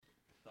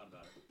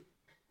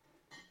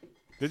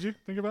Did you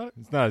think about it?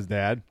 It's not his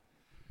dad.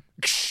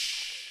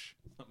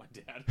 Not my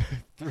dad.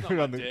 Threw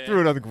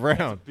it on the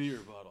ground. Beer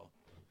bottle.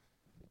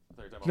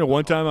 You know,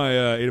 one time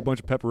I ate a bunch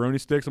of pepperoni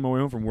sticks on my way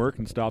home from work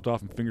and stopped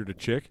off and fingered a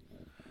chick.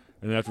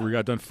 And then after we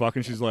got done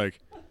fucking, she's like,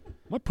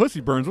 my pussy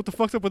burns. What the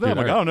fuck's up with that? Dude,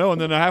 I'm like, I don't know.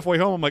 And then halfway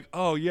home, I'm like,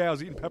 oh, yeah, I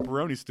was eating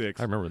pepperoni sticks.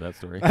 I remember that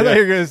story. I thought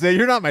you were going to say,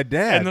 you're not my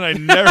dad. And then I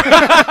never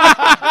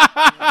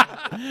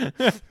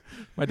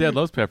My dad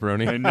loves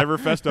pepperoni. I never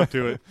fessed up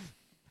to it.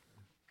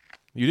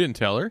 You didn't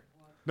tell her?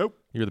 Nope.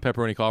 You were the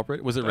pepperoni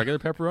culprit? Was it regular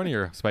pepperoni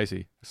or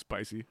spicy?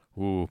 Spicy.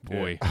 Ooh,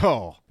 boy.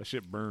 Oh. That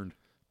shit burned.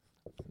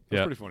 That's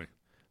Yeah. pretty funny.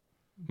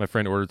 My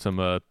friend ordered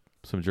some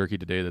jerky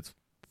today that's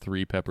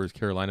 3 peppers,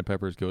 Carolina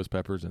peppers, ghost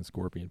peppers, and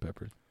scorpion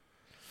peppers.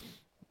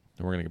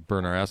 And we're going to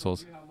burn our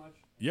assholes.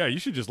 Yeah, you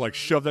should just like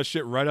shove that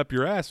shit right up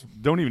your ass.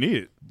 Don't even eat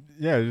it.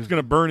 Yeah, It's just going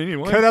to burn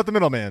anyway. cut out the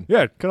middleman.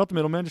 Yeah, cut out the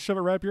middle, man. Just shove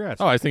it right up your ass.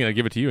 Oh, I was thinking I'd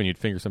give it to you and you'd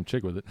finger some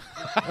chick with it.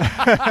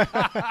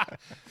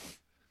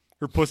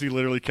 Her pussy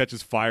literally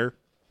catches fire.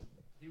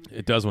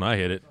 It does when I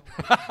hit it.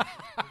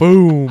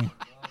 Boom.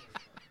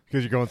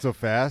 Because you're going so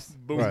fast.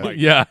 Boom, What? Mike.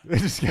 Yeah. It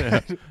just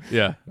got-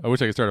 Yeah. I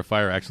wish I could start a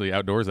fire actually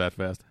outdoors that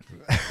fast.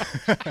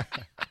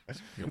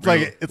 it's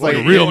like Like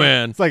a real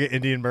man. It's like an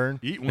Indian burn.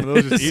 Eat one of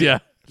those. Just eat Yeah.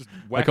 it. Just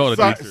whack call it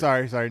a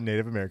Sorry, deep- sorry,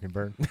 Native American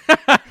burn.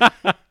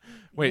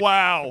 Wait.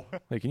 Wow.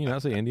 Hey, can you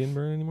not say Indian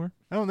burn anymore?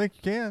 I don't think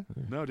you can.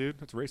 No, dude,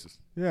 that's racist.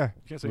 Yeah,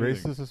 You can't say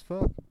racist anything. as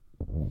fuck.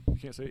 You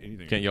can't say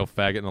anything. Can't yell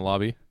faggot in the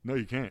lobby? No,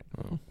 you can't.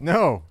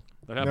 No,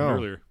 That happened No.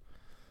 earlier.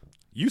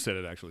 You said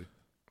it actually.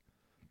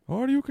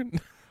 Or you can.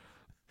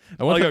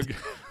 I want, Like that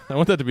I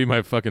want that to be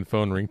my fucking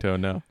phone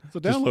ringtone now. so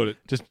download it.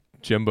 Just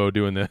Jimbo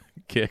doing the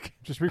kick.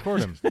 just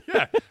record him.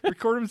 Yeah,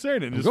 record him saying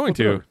it. And I'm just going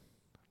flip it to. over.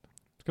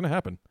 It's going to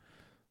happen.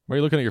 Why are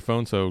you looking at your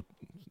phone so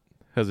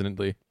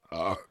hesitantly?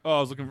 Oh, I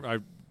was looking. I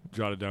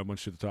jotted down a bunch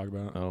of shit to talk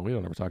about. Oh, we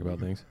don't ever talk about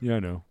things. Yeah, I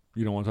know.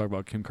 You don't want to talk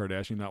about Kim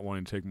Kardashian not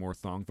wanting to take more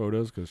thong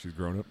photos because she's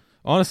grown up.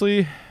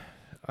 Honestly,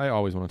 I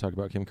always want to talk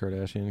about Kim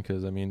Kardashian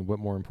because, I mean, what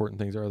more important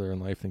things are there in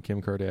life than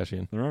Kim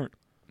Kardashian? There aren't.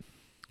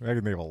 I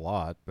can think of a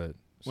lot, but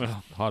She's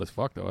hot as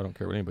fuck, though. I don't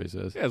care what anybody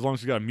says. Yeah, as long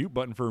as she's got a mute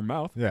button for her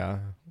mouth. yeah,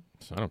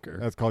 So I don't care.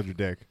 that's called your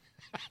dick.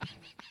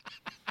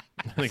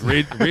 I think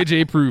Ray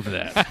J proved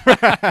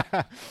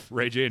that.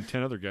 Ray J and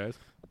 10 other guys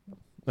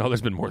Oh,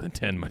 there's been more than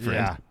 10, my friend.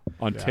 Yeah,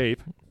 on Yeah.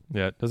 tape.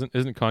 Yeah, isn't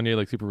Kanye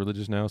like super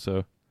religious now?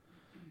 So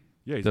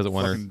Yeah, he's Doesn't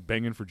want her- fucking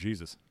banging for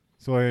Jesus.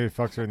 so he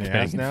fucks her in the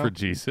ass banging now. for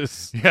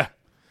Jesus. Yeah,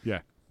 yeah.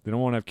 They don't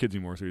want to have kids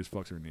anymore, so he just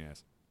fucks her in the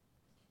ass.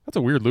 That's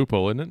a weird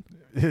loophole, isn't it?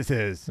 This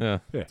is. Yeah,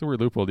 Yeah. it's a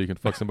weird loophole that you can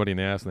fuck somebody in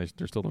the ass and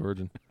they're still a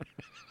virgin.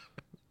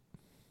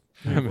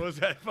 What was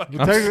that fucking?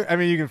 I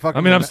mean, you can fuck. I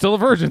him mean, in I'm the- still a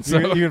virgin, so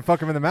You can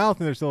fuck them in the mouth,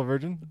 and they're still a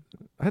virgin.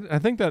 I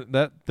think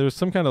that there's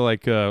some kind of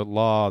like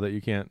law that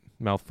you can't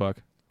mouth fuck.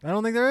 I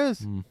don't think there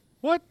is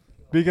What?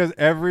 because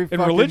every In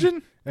fucking,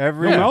 religion?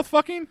 every No mouth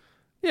fucking?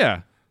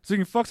 Yeah, So you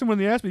can fuck someone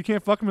in the ass, but you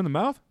can't fuck them in the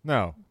mouth?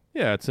 no.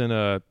 yeah, it's in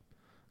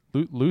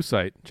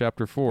Lucite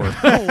chapter 4.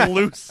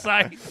 Loose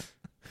sight.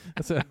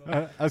 That's a,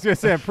 I was gonna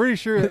say I'm pretty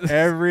sure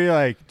every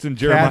like It's in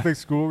Jeremiah. Catholic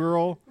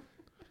schoolgirl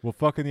will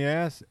fuck in the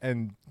ass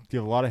and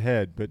give a lot of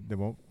head, but they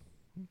won't.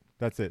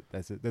 That's it.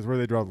 That's where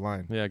they draw the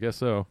line. yeah, I guess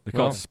so. They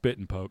call Well, it spit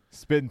and poke.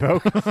 Spit and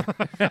poke.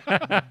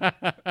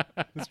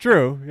 It's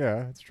true.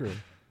 Yeah, it's true.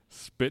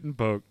 Spit and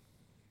poke.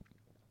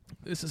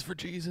 this is for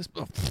Jesus.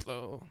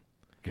 Oh,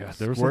 God,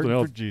 there was Squirting something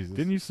else. for Jesus.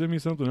 Didn't you send me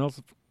something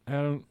else,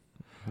 Adam?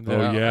 Yeah,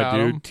 Oh, yeah,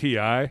 Adam. dude.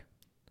 T.I.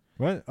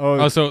 What?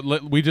 Oh, so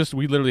we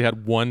literally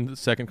had 1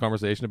 second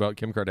conversation about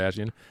Kim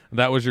Kardashian.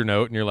 That was your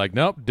note, and you're like,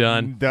 nope,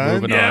 done. Done?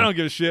 Moving Yeah, I on. don't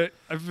give a shit.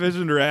 I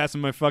visioned her ass in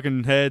my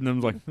fucking head, and I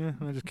was like,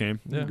 I just came.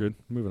 Yeah. I'm good.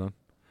 Moving on.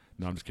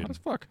 No, I'm just Hot kidding. as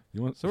fuck.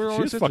 You want? So we're all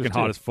She's sisters, fucking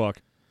hot too. as fuck.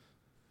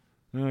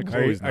 are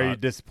Chloe's you not.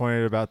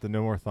 disappointed about the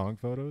no more thong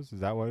photos? Is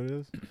that what it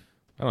is?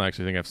 I don't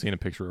actually think I've seen a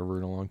picture of her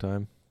in a long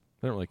time.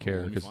 I don't really care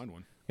Let me because find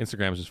one.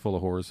 Instagram is just full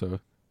of whores. So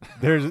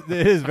It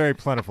is very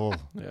plentiful.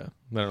 yeah,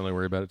 I don't really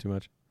worry about it too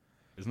much.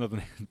 There's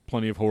nothing.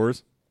 Plenty of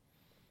whores.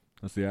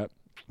 That's the app.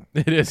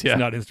 It is, yeah, It's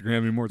not Instagram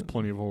anymore. It's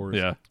Plenty of Whores.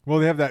 yeah, Well,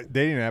 they have that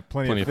dating app,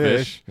 Plenty of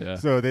Fish. Yeah,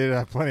 So they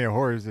have plenty of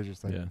whores. They're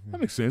just like, Yeah. That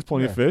makes sense.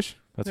 Plenty of Yeah. fish.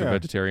 that's Yeah. for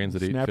vegetarians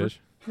that Snapper. eat fish.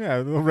 yeah,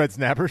 little red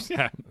snappers.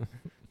 Yeah.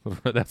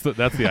 that's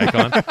the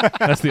icon.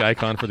 That's the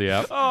icon for the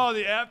app. Oh,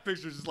 the app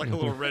picture's just like a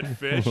little red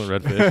fish. Little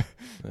red fish.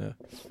 Yeah.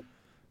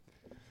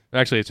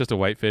 Actually, it's just a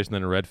white fish and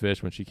then a red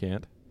fish when she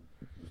can't.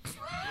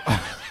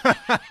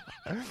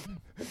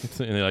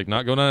 And they're like,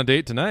 not going on a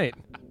date tonight.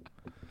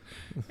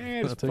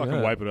 Eh, just I'll take fucking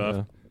that. wipe it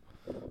off.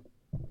 Yeah.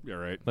 Be all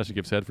right. Unless she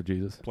gives head for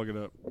Jesus. Plug it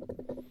up.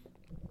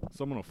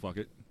 Someone will fuck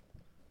it.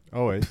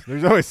 Always.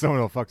 There's always someone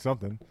who'll fuck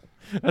something.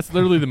 That's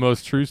literally the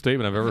most true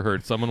statement I've ever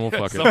heard. Someone will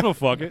fuck it. Someone will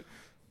fuck it.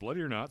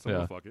 Bloody or not,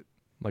 someone Yeah. will fuck it.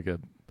 Like a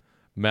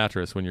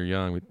mattress when you're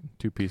young with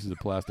 2 pieces of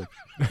plastic.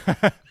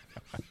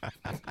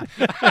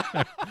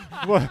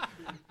 Well,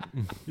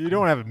 you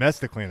don't have a mess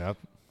to clean up.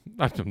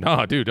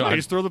 No, dude. No, I- you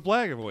just throw the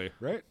bag away,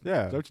 right?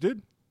 Yeah. Is that what you did?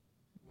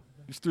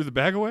 You just threw the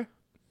bag away?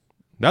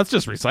 that's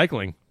just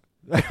recycling.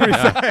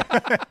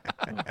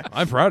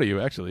 I'm proud of you,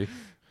 actually.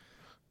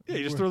 Yeah,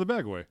 you just throw the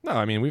bag away. No,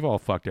 I mean we've all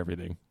fucked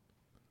everything.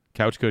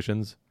 Couch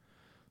cushions.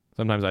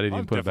 Sometimes I didn't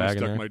even put a bag in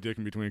stuck there. my dick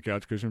in between a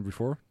couch cushion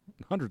before,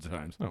 hundreds of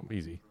times. Oh,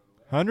 easy.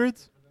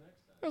 Hundreds?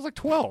 I was like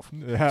 12.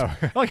 Yeah.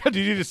 I like how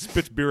you just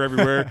spits beer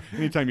everywhere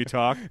anytime you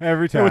talk.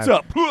 Every Hey, time. what's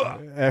up?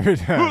 Every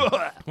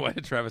time. Why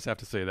did Travis have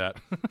to say that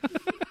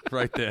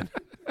right then?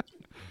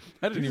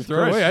 I didn't even Jesus throw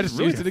it Christ, away. I she's just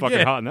really used it fucking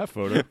again. hot in that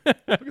photo. Look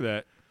at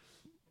that.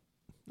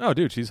 Oh,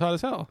 dude, she's hot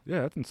as hell.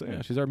 Yeah, that's insane.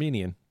 Yeah, she's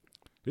Armenian.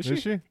 Is Is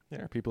she? she?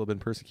 Yeah, people have been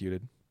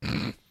persecuted.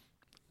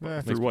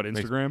 Yeah. Through what,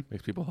 Instagram?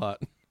 Makes people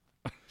hot.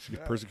 She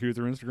gets persecuted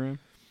through Instagram?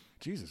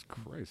 Jesus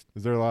Christ.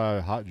 Is there a lot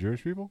of hot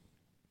Jewish people?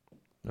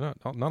 Not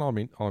all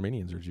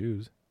Armenians are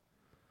Jews.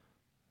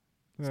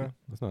 Yeah.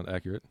 That's not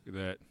accurate. Look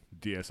at that.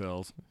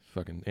 DSLs.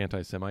 Fucking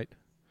anti-Semite.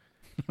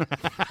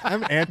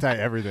 I'm anti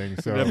everything,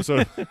 so That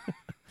episode,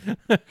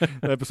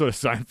 that episode of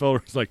Seinfeld where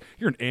it's like,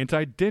 you're an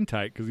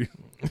anti-dentite because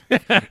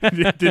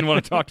you didn't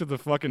want to talk to the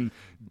fucking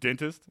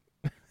dentist.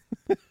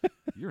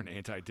 You're an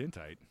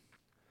anti-dentite.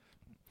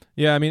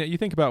 Yeah, I mean, you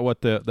think about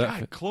what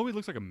God, Chloe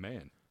looks like a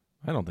man.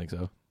 I don't think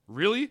so.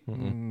 Really?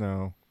 Mm-mm.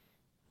 no.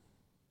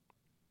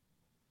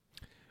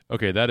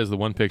 Okay, that is the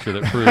one picture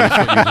that proves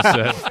what you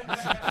just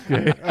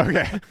said.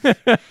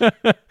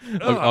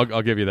 Okay.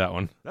 I'll give you that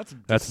one. That's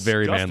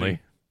very disgusting. manly.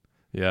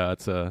 Yeah,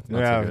 that's not so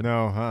Yeah, good.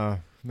 no,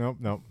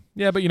 nope.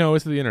 Yeah, but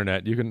it's the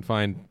internet. You can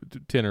find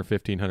 10 or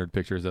 1,500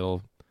 pictures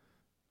that'll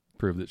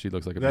prove that she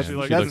looks like a That's, man.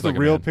 like- She that's looks the like a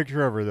real man.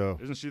 picture of her, though.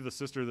 Isn't she the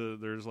sister that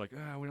they're just like,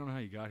 we don't know how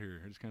you got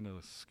here. I just kind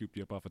of scooped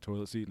you up off a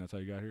toilet seat and that's how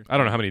you got here? I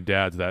don't know how many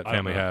dads that I don't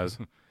family know. has.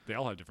 They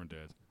all have different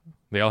dads.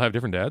 They all have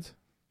different dads?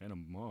 And a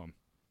mom.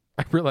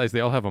 I realize they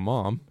all have a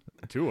mom.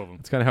 2 of them.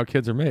 That's kind of how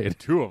kids are made.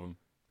 2 of them.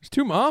 There's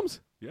 2 moms?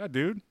 Yeah,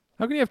 dude.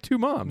 How can you have 2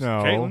 moms?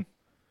 No. Caitlyn.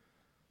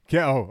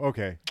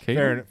 Okay.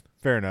 Caitlyn?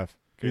 Fair enough.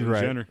 He's Caitlyn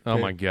right. Jenner. Oh,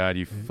 my God,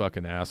 you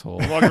fucking asshole.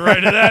 Walking right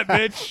into that,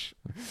 bitch.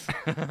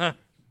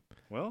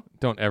 Well,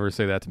 Don't ever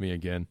say that to me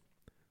again.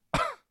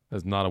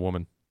 That's not a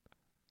woman.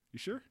 you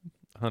sure?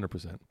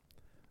 100%.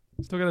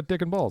 Still got a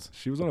dick and balls.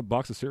 She was on a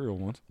box of cereal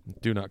once.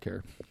 Do not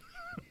care.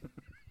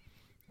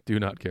 Do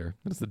not care.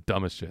 That's the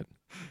dumbest shit.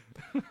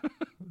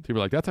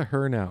 People are like, that's a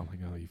her now. I'm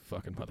like, oh, you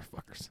fucking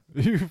motherfuckers.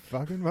 You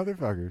fucking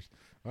motherfuckers.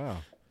 Wow.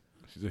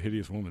 She's a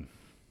hideous woman.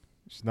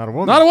 She's not a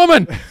woman. Not a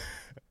woman!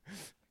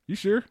 You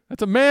sure?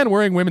 That's a man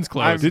wearing women's I'm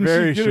clothes. Didn't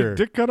very she get sure. her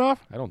dick cut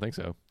off? I don't think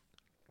so.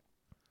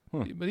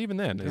 Huh. But even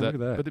then, Yeah, is look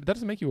that, at that. But that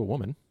doesn't make you a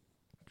woman.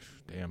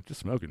 Damn. Just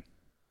smoking.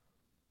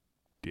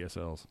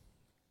 DSLs.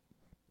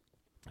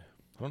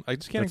 I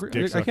just can't That's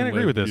agree. I dick-sucking can't agree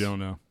lib. with this. You don't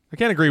know. I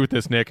can't agree with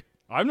this, Nick.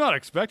 I'm not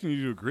expecting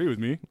you to agree with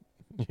me.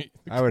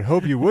 I would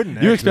hope you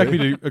wouldn't. You expect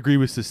actually. me to agree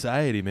with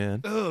society,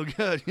 man. Oh,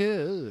 God, yeah.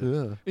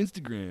 Ugh.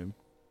 Instagram.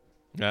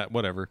 Yeah,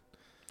 whatever.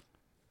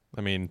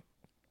 I mean,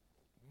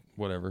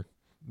 whatever.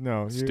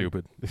 No.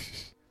 Stupid.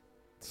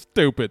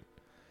 Stupid.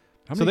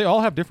 How So many- they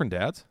all have different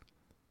dads?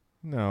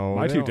 No.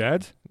 My they 2 don't-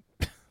 dads?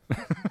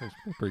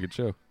 Pretty good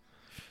show.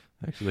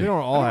 Actually. They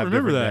don't all I have don't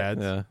remember different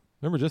that. dads. Yeah.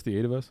 Remember just the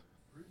 8 of us?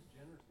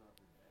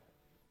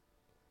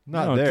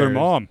 Not no, it's theirs. their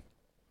mom.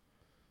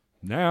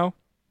 Now.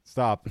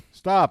 Stop.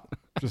 Just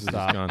This has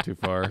stop. gone too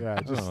far. Yeah,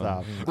 just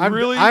Oh. stop.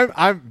 Really?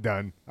 I'm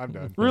done. I'm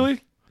done.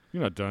 Really?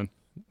 You're not done.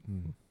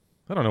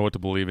 I don't know what to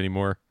believe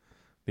anymore.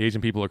 The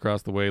Asian people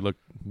across the way look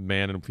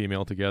man and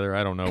female together.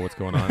 I don't know what's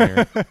going on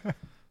here.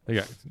 They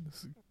got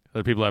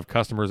other people have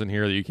customers in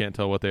here that you can't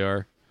tell what they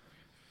are.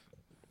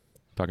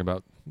 Talking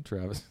about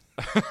Travis.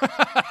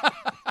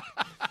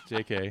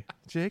 JK.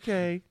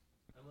 JK.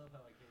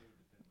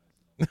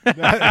 Exactly.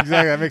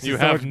 That makes You it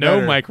so have much no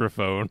better.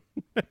 microphone.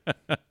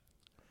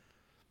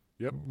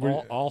 Yep. We-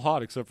 All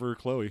hot except for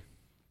Chloe.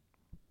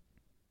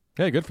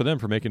 Hey, good for them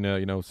for making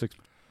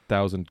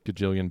 6,000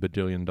 gajillion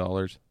bajillion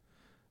dollars.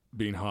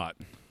 Being hot.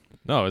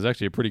 No, it was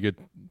actually a pretty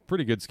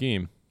good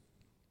scheme.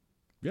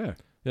 Yeah.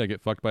 Yeah,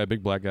 get fucked by a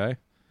big black guy,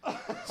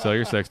 sell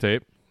your sex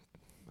tape,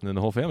 and then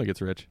the whole family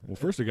gets rich. Well,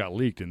 first it got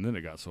leaked and then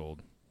it got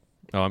sold.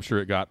 Oh, I'm sure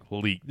it got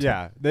leaked.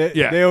 Yeah.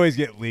 Yeah. They always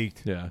get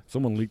leaked. Yeah.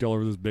 Someone leaked all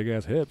over those big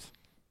ass hips.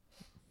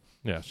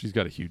 Yeah, she's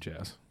got a huge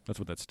ass. That's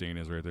what that stain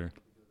is right there.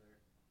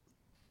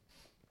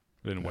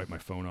 I didn't wipe my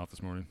phone off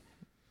this morning.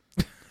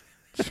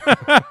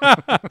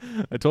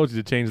 I told you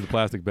to change the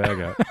plastic bag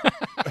out.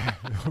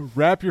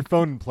 Wrap your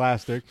phone in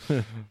plastic.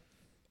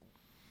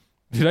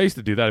 Dude, I used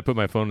to do that. I put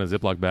my phone in a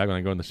Ziploc bag when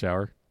I go in the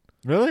shower.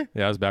 Really?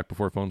 Yeah, I was back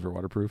before phones were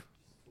waterproof.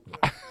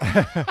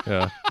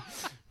 Yeah.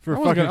 For I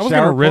was fucking gonna- I was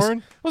shower gonna risk- porn?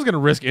 I was going to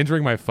risk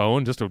injuring my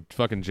phone just to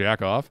fucking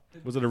jack off.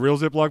 Was it a real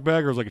Ziploc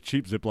bag or was it like a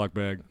cheap Ziploc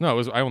bag? No,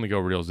 I only go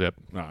real zip.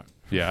 Nah.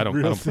 Yeah, I don't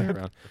Real play zip.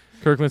 around.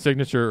 Kirkland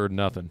signature or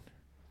nothing.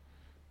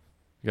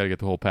 You got to get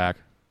the whole pack.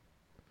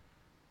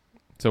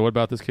 So what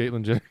about this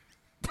Caitlyn Jenner?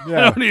 I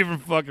Yeah. don't even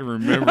fucking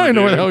remember. I don't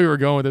know where the dude. hell you were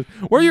going with this.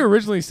 What were you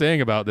originally saying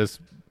about this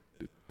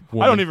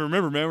woman? I don't even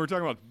remember, man. We're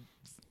talking about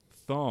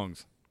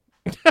thongs.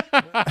 We're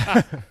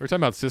talking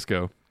about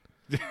Cisco.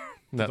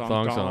 That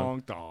thong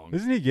song. Thong.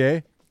 Isn't he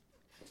gay?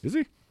 Is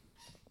he?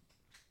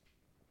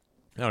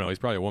 I don't know. He's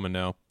probably a woman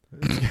now.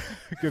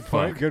 Good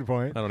point. Fuck. Good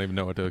point. I don't even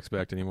know what to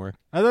expect anymore.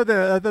 I thought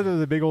there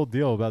was a big old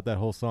deal about that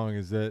whole song.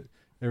 Is that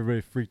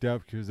everybody freaked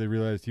out because they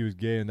realized he was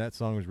gay, and that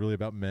song was really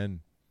about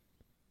men.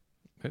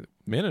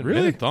 Men and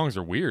Really? thongs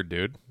are weird,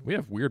 dude. We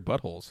have weird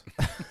buttholes.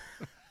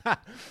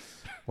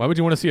 Why would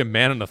you want to see a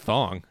man in a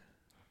thong?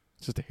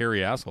 It's just a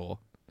hairy asshole.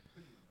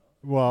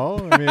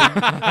 Well, I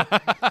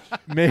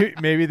mean,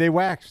 maybe they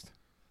waxed.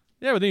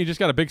 Yeah, but then you just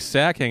got a big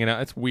sack hanging out.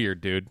 That's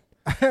weird, dude.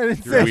 I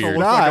didn't Your say asshole it's looks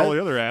like all not.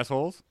 the other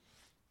assholes.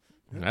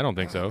 I don't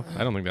think so.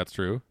 I don't think that's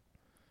true.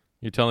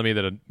 You're telling me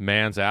that a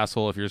man's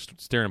asshole, if you're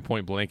staring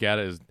point blank at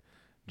it, is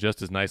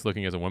just as nice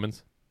looking as a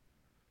woman's?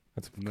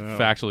 That's No,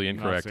 factually I'm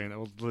not incorrect. saying that.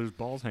 Well, there's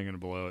balls hanging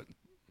below it.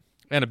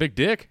 And a big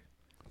dick,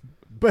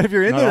 But if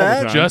you're into Not all the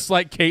that, time. just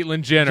like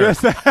Caitlyn Jenner.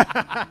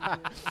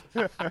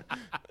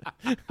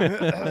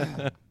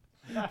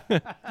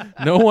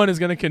 No one is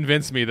going to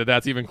convince me that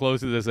that's even close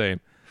to the same.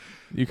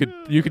 You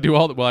could do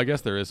all the. Well, I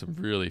guess there is some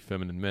really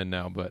feminine men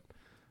now, but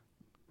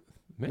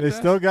they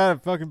still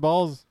got fucking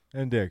balls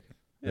and dick.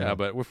 Yeah,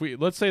 but if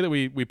let's say that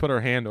we put our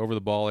hand over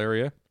the ball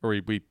area, or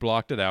we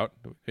blocked it out,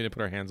 we didn't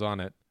put our hands on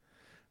it,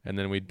 and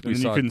then we And you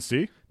saw couldn't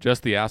see?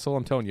 just the asshole.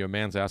 I'm telling you, a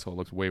man's asshole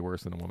looks way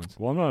worse than a woman's.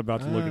 Well, I'm not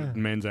about to look at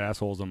men's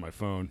assholes on my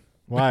phone.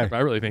 Why? I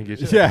really think you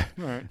should. Yeah,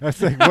 All right.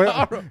 that's like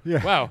what?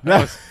 Yeah, Wow,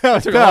 that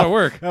was took a lot tough. of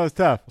work. That was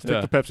tough. Let's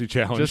take the Pepsi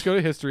challenge. Just go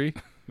to history.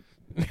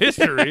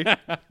 history.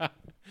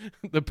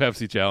 The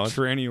Pepsi challenge.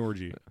 Tranny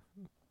orgy.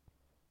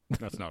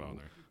 That's not on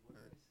there.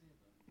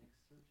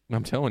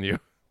 I'm telling you.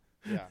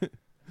 Yeah.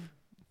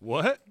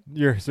 What?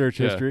 Your search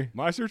Yeah. history.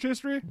 My search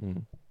history?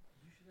 Mm.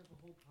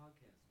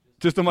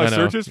 Just on my I know,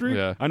 search history?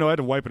 yeah. I know I had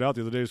to wipe it out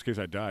the other day just in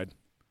case I died.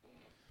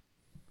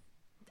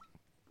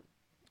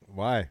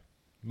 Why?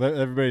 Let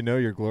everybody know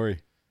your glory.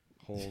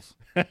 Holes.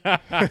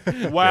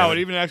 Wow, it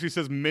even actually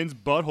says men's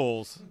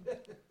buttholes.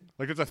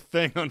 Like it's a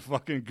thing on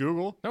fucking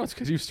Google. No, it's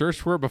because you searched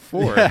for it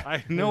before. Yeah.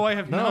 I know I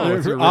have No, not. They're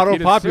it's a repeated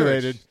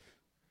auto-populated. search.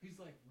 He's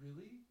like,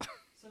 really?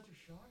 Such a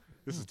shocker.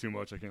 This is too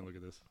much. I can't look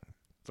at this.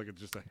 It's like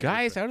just a hair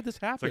Guys, fest. how did this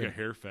It's like happen? a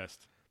hair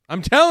fest.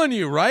 I'm telling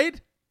you,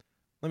 right?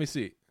 Let me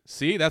see.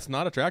 See, that's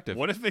not attractive.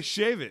 What if they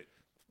shave it?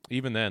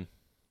 Even then,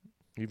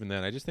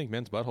 I just think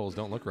men's buttholes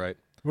don't look right.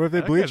 What if they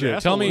That bleach guy's it?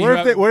 asshole Tell me looks- you What if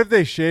have- they what if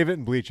they shave it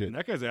and bleach it? And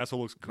that guy's asshole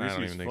looks I greasy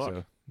don't as even think fuck.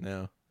 so.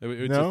 No, it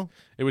would No?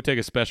 it would take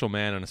a special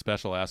man and a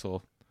special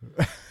asshole.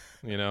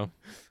 You know,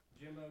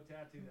 Jimbo,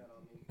 tattoo that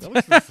on me. That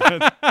looks the same.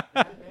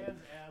 That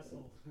man's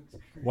asshole looks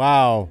crazy.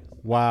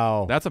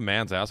 Wow. that's a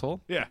man's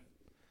asshole. Yeah.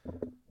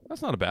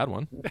 That's not a bad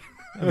one.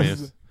 I mean,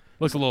 it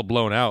looks a little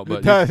blown out, but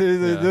It does. It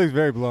yeah. looks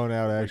very blown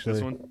out, Like actually.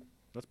 this one.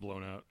 That's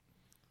blown out.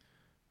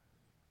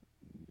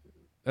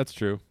 that's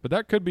true. But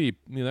that could be,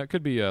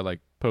 like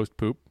post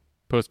poop,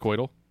 post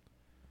coital.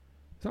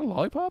 Is that a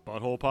lollipop?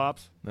 Butthole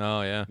pops.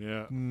 Oh yeah.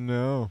 Yeah.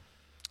 No.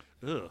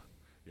 Ugh.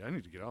 Yeah, I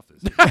need to get off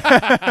this.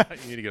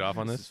 You need to get off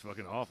on This this. is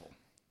fucking awful.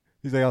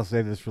 He's like, I'll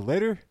save this for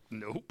later.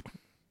 Nope.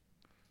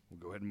 We'll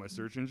go ahead in my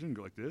search engine,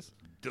 go like this.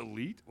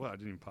 Delete. Wow, it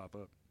didn't even pop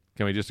up.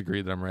 Can we just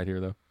agree that I'm right here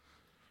though?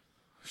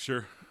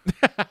 Sure.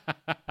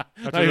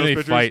 Not even any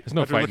fight. There's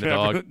no after fighting the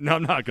looking dog. at- No,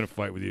 I'm not going to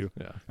fight with you.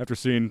 Yeah. After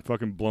seeing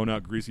fucking blown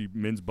out, greasy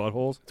men's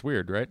buttholes. It's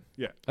weird, right?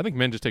 Yeah. I think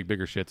men just take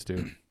bigger shits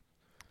too.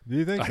 Do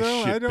you think I so?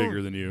 I shit don't.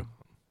 bigger than you.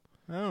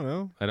 I don't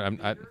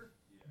know.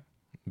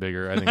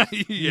 Bigger. I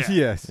think. Yeah.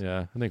 Yes.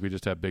 Yeah, I think we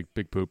just have big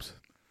poops.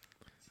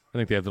 I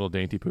think they have little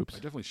dainty I poops.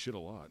 definitely shit a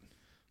lot.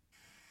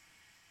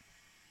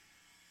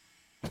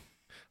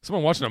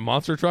 Someone watching a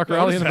monster truck No,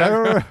 rally in the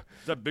it's back.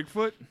 Is that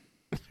Bigfoot?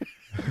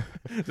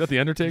 Is that the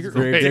Undertaker?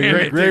 Grave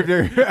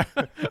digger.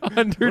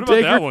 Undertaker. What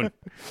about that one?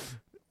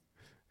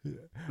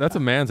 That's a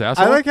man's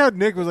asshole. I like how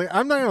Nick was like,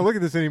 I'm not going to look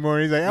at this anymore.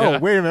 And he's like, oh, Yeah.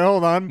 wait a minute.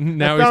 Hold on.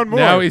 now I found more.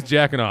 now he's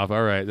jacking off.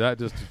 All right, that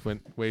just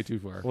went way too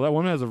far. Well, that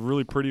one has a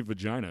really pretty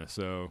vagina,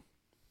 so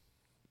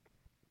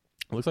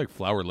It looks like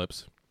flower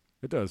lips.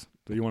 it does.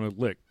 So you want to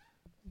lick?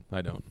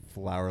 I don't.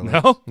 Flower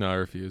lips. No? No, I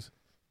refuse.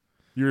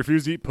 You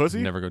refuse to eat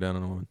pussy? Never go down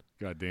on a woman.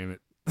 God damn it.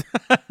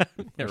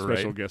 Yeah, Our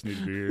special right. guest needs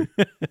to be here.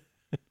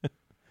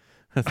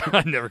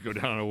 I never go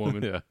down on a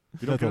woman. Yeah.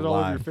 If you don't That's get a it all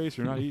over lie. your face,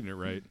 you're not eating it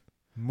right.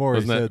 Maury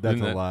Wasn't that- said that's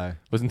isn't a that- lie.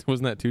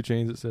 Wasn't that 2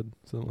 Chainz that said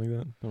something like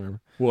that? I don't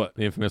remember. What?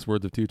 The infamous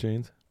words of 2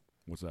 Chainz.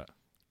 What's that?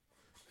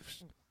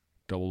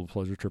 Double the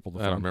pleasure, triple the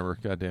I fun. don't remember.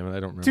 God damn it, I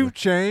don't remember. 2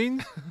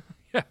 Chainz?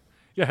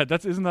 Yeah,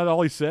 isn't that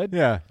all he said?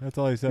 Yeah, that's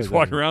all he said. He's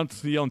walking around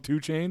yelling 2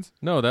 Chainz.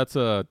 No, that's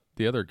the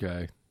other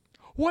guy.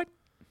 What?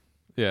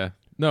 Yeah.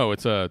 No,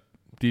 it's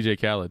DJ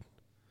Khaled.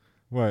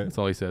 What? That's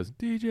all he says.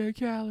 DJ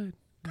Khaled.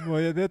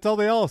 Well, yeah, that's all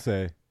they all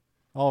say.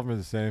 All of them are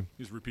the same.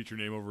 You just repeat your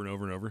name over and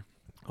over and over.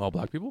 All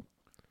black people?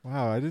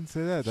 Wow, I didn't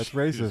say that. That's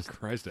Jesus racist.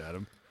 Christ,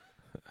 Adam.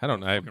 I don't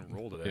know. I Fucking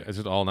roll today. It's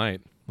just all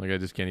night. Like I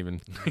just can't even.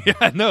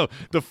 Yeah, no.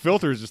 The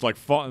filter is just like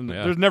falling.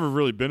 Yeah. There's never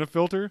really been a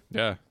filter.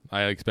 Yeah,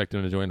 I expect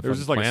him to join. There was fucking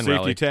just like a Klan safety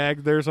rally.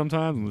 tag there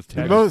sometimes, and the The,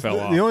 tag most, just fell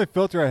the, off. the only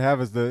filter I have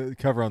is the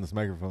cover on this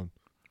microphone.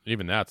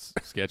 Even that's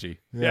sketchy.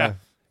 Yeah.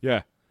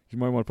 Yeah. You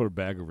might want to put a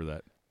bag over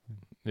that.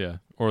 Yeah,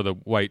 or the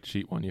white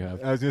sheet one you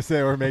have. I was going to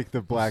say, or make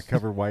the black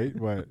cover white.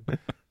 What?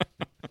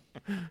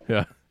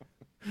 Yeah.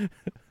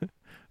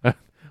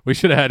 We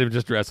should have had him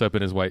just dress up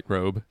in his white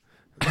robe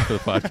for the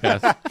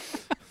podcast.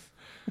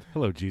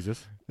 Hello,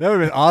 Jesus. That would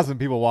have been awesome.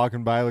 People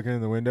walking by, looking in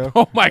the window.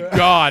 Oh my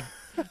god.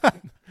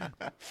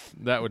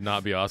 That would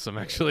not be awesome,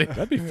 actually.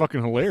 That'd be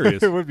fucking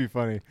hilarious. It would be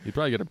funny. You'd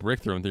probably get a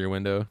brick thrown through your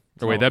window. Or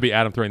Oh. wait, that'd be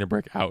Adam throwing a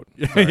brick out.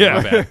 Yeah.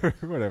 My bad.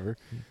 Whatever.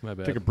 My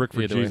bad. Take a brick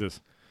for Either way.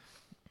 Jesus.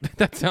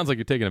 That sounds like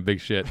you're taking a big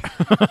shit.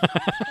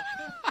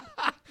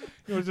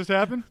 You know what just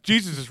happened?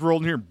 Jesus just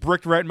rolled in here and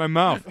bricked right in my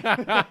mouth.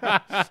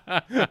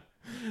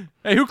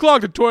 Hey, who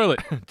clogged the toilet?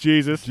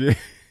 Jesus. Gee.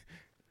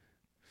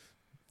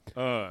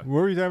 Uh, What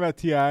were you talking about?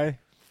 Ti?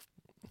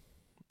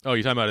 Oh,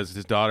 you're talking about his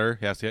daughter?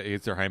 He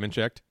gets their hymen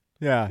checked?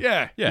 Yeah.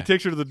 yeah. Yeah. He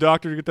takes her to the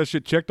doctor to get that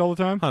shit checked all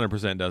the time?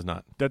 100% does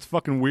not. That's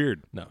fucking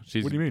weird. No. What do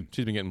you mean?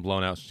 She's been getting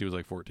blown out since she was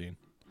like 14.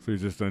 So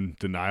he's just in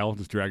denial,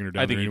 just dragging her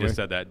down I think there he anyway? just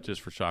said that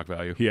just for shock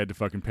value. He had to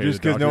fucking pay Just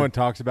the because doctor? no one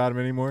talks about him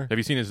anymore. Have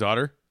you seen his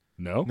daughter?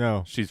 No?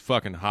 No. She's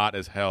fucking hot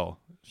as hell.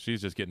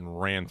 She's just getting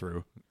ran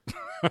through.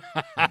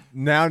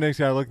 Now Nick's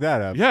gotta look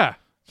that up. Yeah.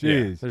 Yeah.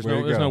 Jeez. There's way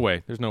to no go.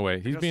 way. There's no way.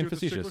 He's Gotta being see what this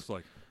chick facetious. looks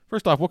like.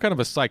 First off, what kind of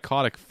a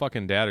psychotic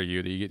fucking dad are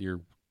you that you get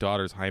your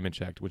daughter's hymen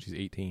checked when she's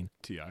 18?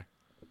 T.I.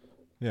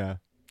 Yeah.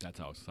 That's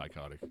how it's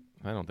psychotic.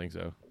 I don't think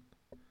so.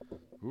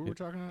 Who are we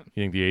talking about?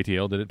 You think the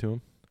ATL did it to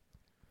him?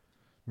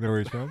 Is that where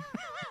he's from?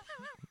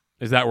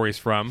 Is that where he's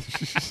from?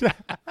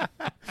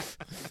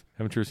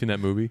 Haven't you ever seen that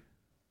movie?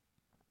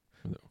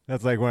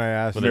 That's like when I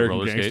asked. When they American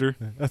roller skate? Gangster?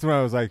 That's when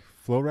I was like,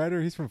 Flow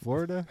Rider? He's from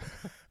Florida?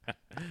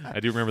 I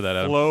do remember that,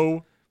 Adam.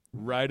 Flo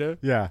Rida?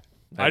 Yeah.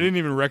 I didn't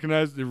even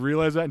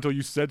realize that until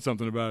you said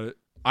something about it.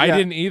 I Yeah,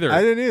 didn't either.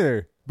 I didn't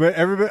either. But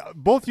everybody,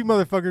 both you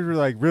motherfuckers were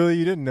like, really?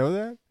 You didn't know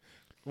that?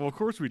 Well, of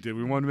course we did.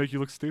 We wanted to make you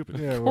look stupid.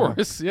 Yeah, Of well,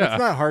 course, yeah. It's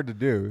not hard to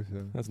do.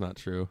 So. That's not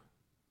true.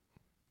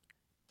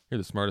 You're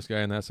the smartest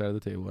guy on that side of the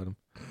table, Adam.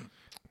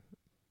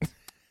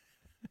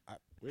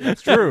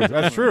 That's true.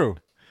 That's true.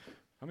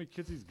 How many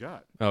kids he's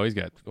got? Oh, he's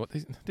got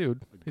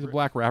dude. He's a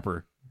black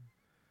rapper.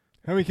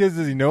 How many kids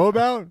does he know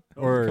about?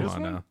 Oh, Or Come This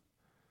on one? now.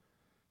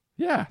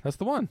 Yeah, that's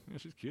the one. Yeah,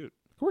 she's cute.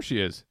 Of course she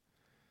is.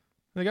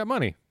 They got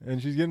money.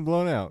 and she's getting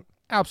blown out.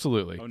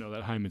 Absolutely. Oh, no,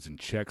 that hymen's in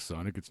check,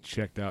 son. It gets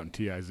checked out in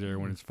T.I.'s there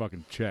when it's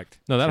fucking checked.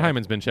 No, that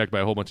hymen's been checked by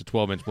a whole bunch of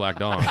 12-inch black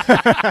dongs.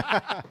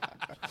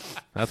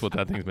 That's what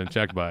that thing's been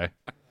checked by.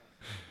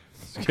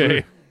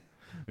 Okay.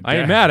 I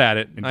ain't mad at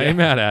it. and I ain't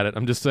mad at it.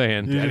 I'm just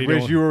saying. You Daddy just wish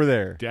don't- you were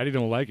there. Daddy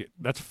don't like it.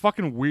 That's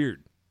fucking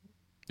weird.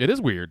 It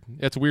is weird.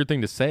 It's a weird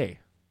thing to say.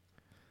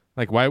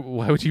 Like, why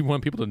would you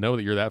want people to know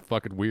that you're that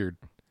fucking weird?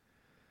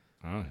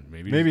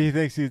 Maybe. Maybe he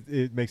thinks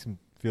it makes him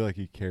feel like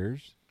he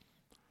cares.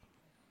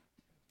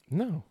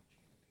 No.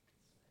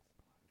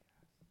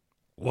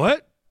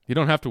 What? You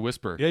don't have to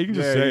whisper. Yeah, you can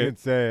just Yeah, say you it. can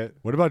say it.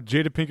 What about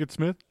Jada Pinkett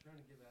Smith?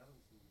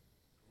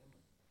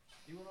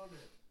 He went on to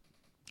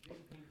Jada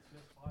Pinkett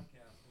Smith's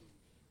podcast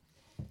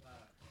and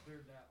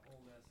cleared that whole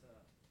mess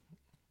up.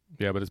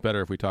 Yeah, but it's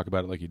better if we talk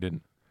about it like you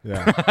didn't.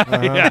 Yeah.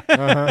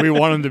 Uh-huh. We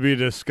want him to be a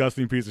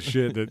disgusting piece of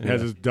shit that has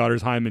Yeah. his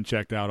daughter's hymen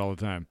checked out all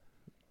the time.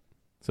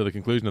 So the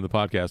conclusion of the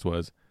podcast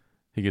was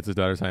he gets his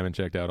daughter's hymen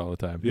checked out all the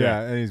time.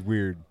 Yeah, and he's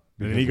weird.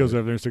 And then because he of goes it.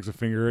 over there and sticks a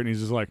finger in it, and he's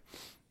just like,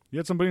 "You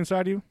had somebody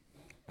inside you?"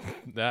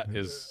 That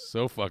is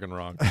so fucking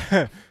wrong.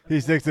 He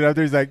sticks it up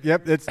there. He's like,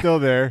 yep, it's still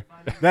there.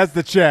 That's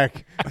the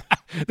check.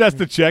 That's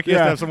the check. He has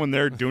Yeah. to have someone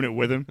there doing it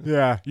with him.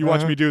 Yeah. You watch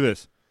Uh-huh. me do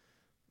this.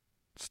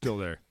 It's still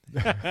there.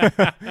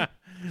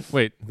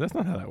 Wait, that's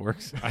not how that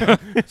works.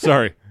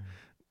 Sorry.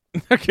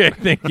 Okay,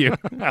 thank you.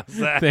 How's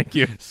that? Thank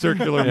you.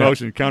 Circular Yeah.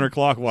 motion,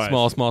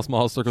 counterclockwise.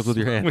 Small circles with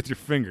your hand. With your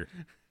finger.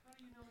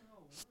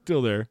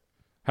 Still there.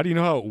 How do you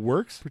know how it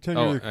works? Pretend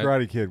Oh, you're the I-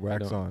 Karate Kid.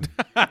 Wax don't.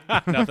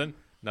 on.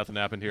 Nothing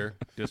happened here.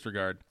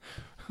 Disregard.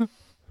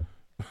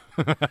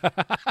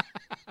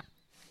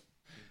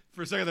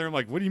 For a second there, I'm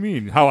like, what do you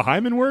mean? How a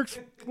hymen works?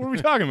 What are we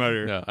talking about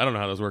here? No, I don't know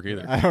how those work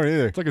either. I don't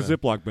either. It's like a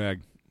Ziploc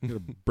bag. You gotta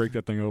break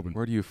that thing open.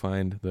 Where do you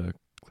find the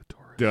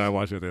clitoris? Dude, I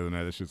watched it the other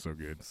night. That shit's so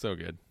good. So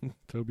good.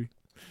 Toby?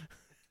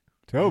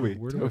 Toby.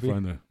 Where do Toby. I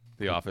find the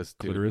The Office.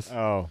 Dude. clitoris?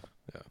 Oh.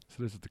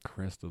 So this is the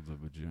crest of the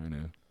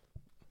vagina.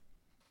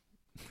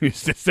 He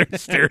sits there and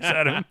stares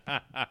at him.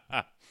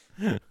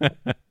 Have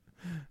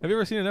you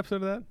ever seen an episode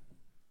of that?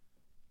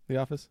 The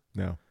Office?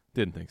 No.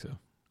 Didn't think so.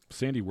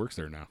 Sandy works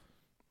there now.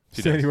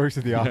 She Sandy does. works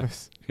at the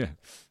office. Yeah.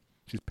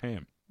 She's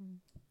Pam.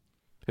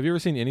 Have you ever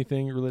seen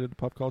anything related to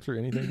pop culture?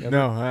 Anything? Ever?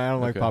 No, I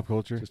don't like Okay. pop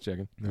culture. Just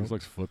checking. He just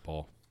likes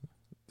football.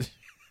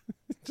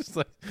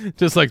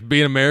 just like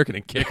being American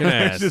and kicking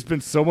There's ass. just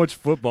been so much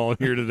football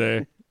here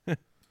today.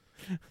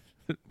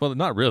 Well,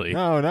 not really.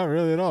 No, not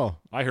really at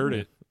all. I heard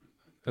it.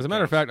 As a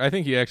matter of fact, I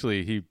think he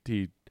actually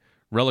he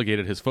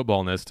relegated his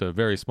footballness to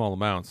very small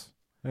amounts.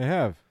 I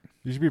have.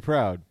 You should be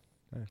proud.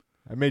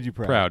 I made you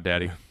proud. Proud,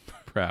 Daddy.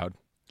 Proud.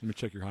 Let me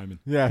check your hymen.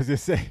 Yeah, I was gonna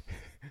say.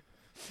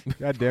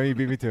 God damn, you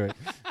beat me to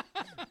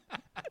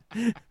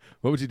it.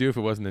 What would you do if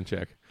it wasn't in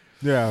check?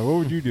 Yeah, what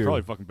would you do?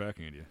 Probably fucking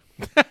backhand you.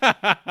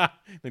 I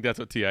think that's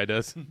what T.I.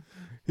 does.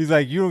 He's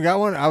like, you don't got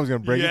one? I was gonna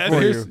break Yes. it for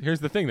Here's, you. here's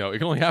the thing, though. It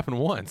can only happen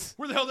once.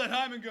 Where the hell did that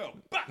hymen go?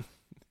 Bah!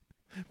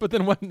 But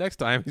then what next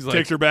time he's like,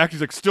 Takes her back.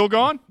 He's like, still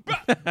gone?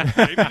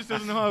 Maybe he just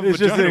doesn't know how a It's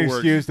just vagina an works.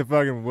 excuse to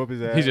fucking whoop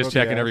his ass. he's just whoop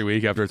checking his every ass.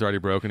 week after it's already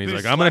broken. He's Then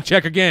like, he I'm gonna slap-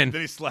 check again.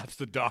 Then he slaps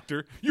the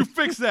doctor. You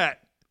fix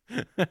that.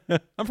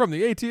 I'm from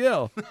the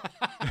ATL.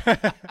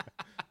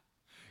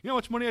 You know how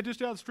much money I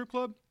dished out at the strip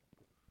club?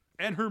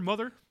 And her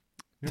mother?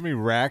 You know how many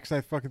racks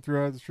I fucking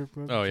threw out at the strip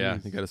club? Oh yeah,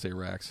 Jeez. you gotta say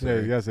racks. Yeah,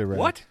 you gotta say racks.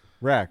 What?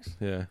 Racks.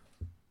 Yeah,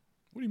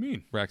 What do you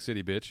mean? Rack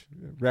City, bitch.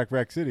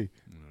 Rack City.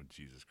 Oh,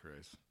 Jesus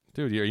Christ.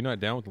 Dude, are you not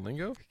down with the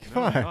lingo?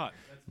 Come on. I'm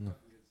not.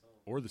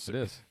 Or the It city.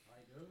 is.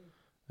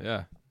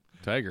 Yeah,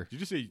 Tiger. Did you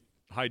just say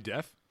high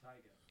def?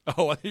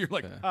 Oh, I think you're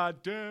like Yeah. high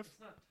def.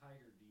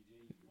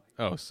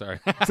 Oh, sorry,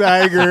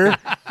 Tiger.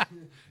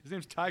 His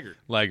name's Tiger.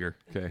 Liger.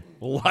 Okay,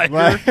 Liger.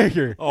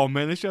 Liger. Oh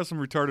man, they should have some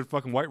retarded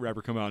fucking white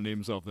rapper come out and name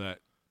himself that.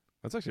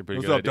 that's actually a pretty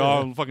What's good up, idea.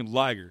 dog? I'm fucking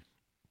Liger.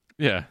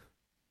 Yeah,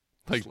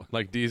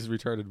 like Dee's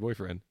retarded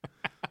boyfriend.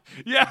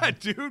 Yeah,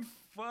 dude.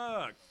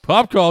 Fuck.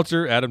 Pop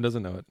culture. Adam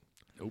doesn't know it.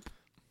 Nope.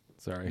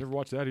 Sorry. You never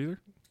watched that either?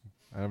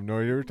 I have no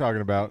idea what you're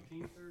talking about.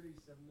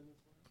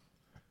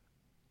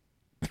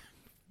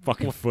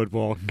 Fucking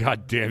football.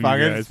 God damn you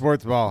Fucking guys.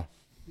 sports ball.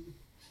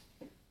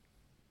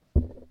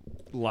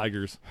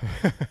 Ligers.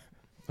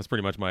 That's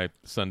pretty much my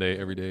Sunday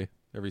every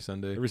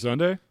Sunday. Every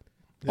Sunday?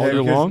 Yeah, All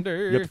year because- long?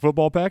 You got the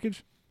football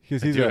package?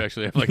 Because I he's do a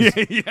actually have like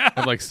yeah. I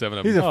have like 7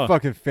 of he's them. a Oh.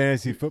 fucking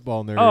fantasy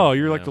football nerd. Oh,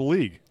 you're like Yeah. the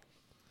league.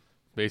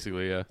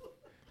 Basically, yeah.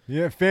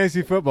 Yeah,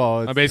 fantasy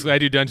football. I basically I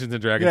do Dungeons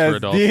and Dragons yeah, for it's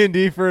adults.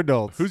 D&D for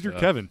adults. Who's your Yeah.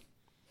 Kevin?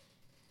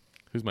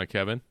 Who's my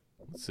Kevin?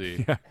 Let's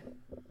see. Yeah.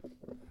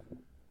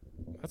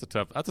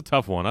 That's a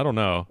tough one. I don't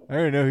know. I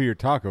already know who your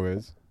taco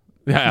is.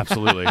 Yeah,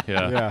 absolutely.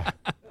 Yeah. Yeah.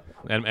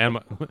 And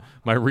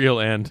my real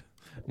and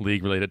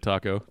league related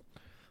taco.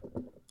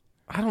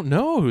 I don't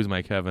know who's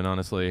my Kevin,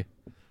 honestly.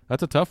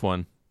 That's a tough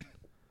one.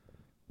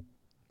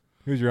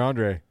 Who's your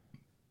Andre?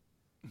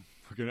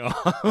 Fucking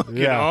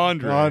Yeah,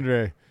 Andre.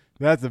 Andre.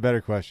 That's a better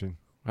question.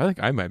 I think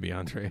I might be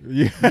Andre.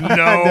 Yeah, No.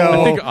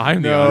 I think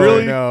I'm the no, Andre.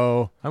 Really?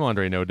 No. I'm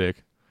Andre No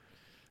Dick.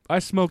 I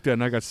smoked that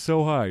and I got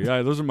so high.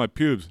 Yeah, those are my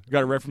pubes.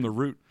 Got it right from the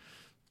root.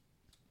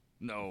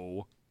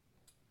 No.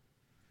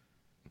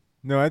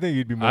 No, I think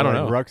you'd be more I don't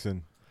like know.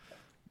 Ruxin.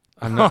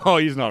 I'm not. Oh,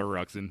 he's not a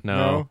Ruxin.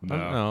 No,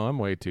 No. I'm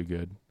way too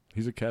good.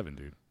 He's a Kevin,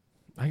 dude.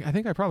 I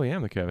think I probably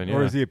am the Kevin. Yeah.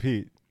 Or is he a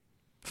Pete?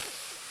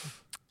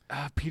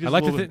 Pete I is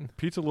like a to little think- bit,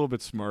 Pete's a little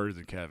bit smarter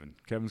than Kevin.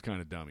 Kevin's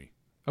kind of dummy.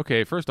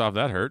 Okay, first off,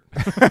 that hurt.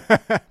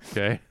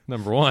 Okay,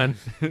 number one,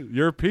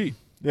 You're a Pete.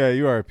 Yeah,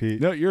 you are a Pete.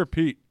 No, you're a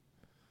Pete.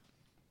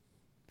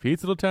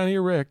 Pete's little tiny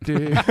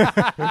erected.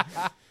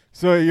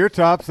 So you're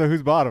top, so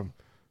who's bottom?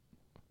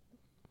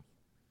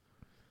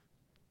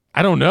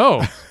 I don't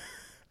know.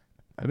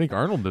 I think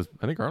Arnold's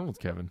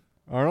Kevin.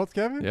 Arnold's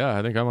Kevin? Yeah,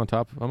 I think I'm on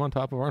top. I'm on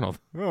top of Arnold.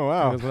 Oh,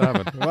 wow. That's what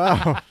happened.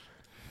 Wow.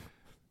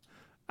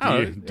 I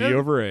don't know. D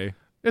over A.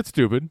 It's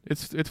stupid.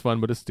 It's fun,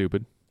 but it's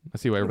stupid. I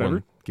see why everyone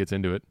Whatever. gets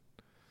into it.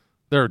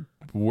 There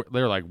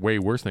are like way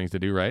worse things to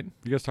do, right?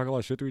 You guys talk a lot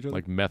of shit to each other?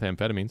 Like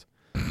methamphetamines.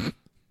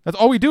 That's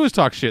all we do is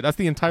talk shit. That's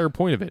the entire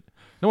point of it.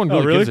 No one Oh,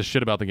 really really? gives a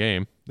shit about the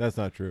game. That's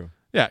not true.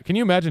 Yeah, can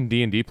you imagine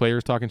D&D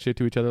players talking shit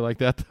to each other like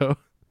that though?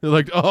 They're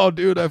like, "Oh,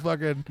 dude, I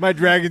fucking My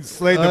dragon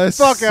slayed the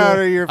fuck out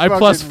of your I fucking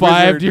plus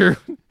 5 wizard.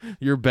 to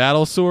your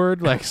battle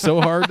sword like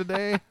so hard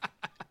today."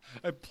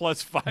 I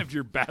 +5 to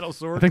your battle I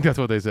sword. think that's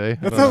what they say. I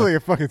That don't sounds know. like a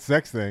fucking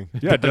sex thing.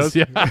 Yeah, it does.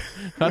 Yeah,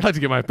 I'd like to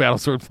get my battle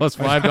sword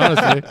 +5,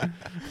 honestly.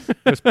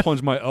 Just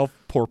plunge my elf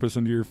porpoise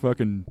into your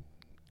fucking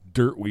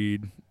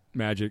dirtweed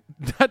magic.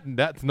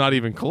 That's not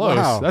even close.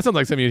 Wow. That sounds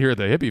like something you'd hear at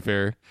the hippie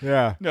fair,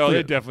 Yeah. No, It's they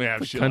like- definitely have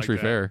like shit country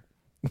like that. fair.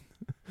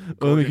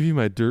 Let me give you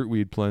my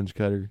dirtweed plunge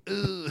cutter. I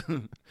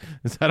don't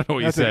know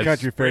what That's you a said.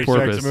 country fair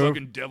Porpoise. sex move.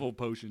 Fucking devil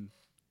potion.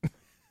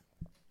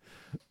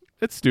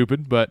 It's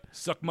stupid, but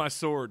Suck my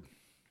sword.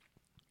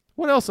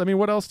 what else? I mean,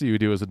 what else do you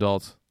do as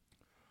adults?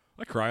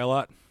 I cry a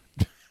lot.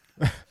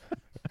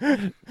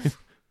 Fair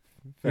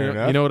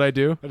enough. You know what I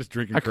do? I just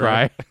drink and I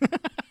cry.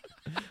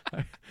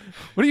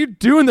 What are you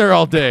doing there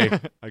all day?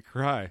 I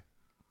cry.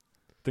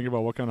 Thinking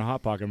about what kind of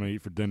Hot Pocket I'm going to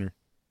eat for dinner.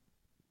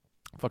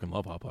 I fucking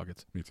love Hot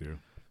Pockets. Me too.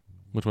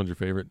 Which one's your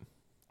favorite?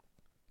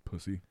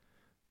 Pussy.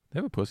 They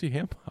have a pussy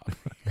ham pop.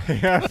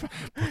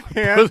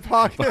 Hand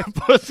pocket.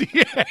 Pussy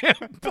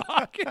ham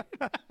pocket.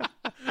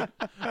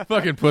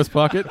 Fucking puss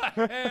pocket.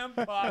 Ham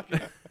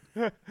pocket.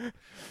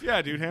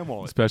 Yeah, dude, ham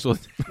wallet. Special.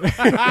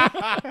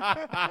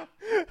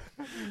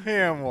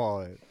 Ham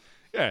wallet.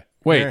 Yeah,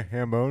 Wait,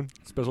 Ham bone.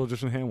 special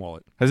edition ham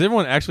wallet. has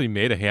everyone actually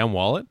made a ham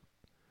wallet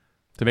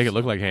to make it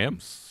look like ham? I'm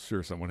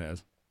sure someone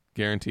has.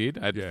 Guaranteed.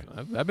 Yeah.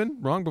 I've been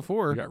wrong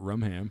before. We got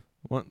rum ham.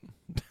 What?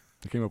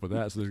 I came up with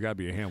that, so there's got to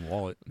be a ham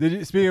wallet. Did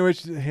you, speaking of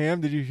which,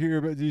 ham? Did you hear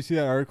about? Did you see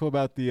that article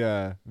about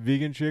the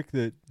vegan chick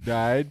that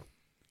died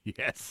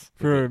Yes.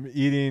 from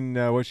eating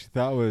what she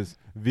thought was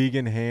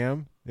vegan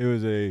ham? It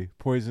was a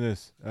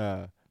poisonous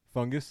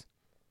fungus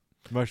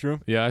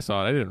mushroom. Yeah, I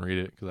saw it. I didn't read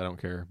it because I don't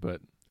care. But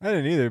I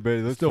didn't either, but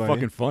it looks Still funny.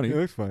 fucking funny. It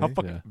looks funny. How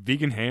fucking Yeah.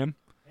 vegan ham?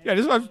 Yeah,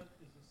 this is what I've,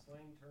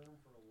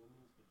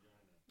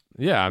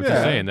 yeah, I'm Yeah.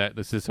 just saying that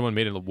this is someone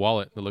made a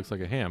wallet that looks like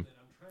a ham.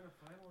 I'm trying to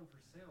find one for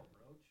sale,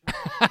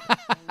 bro.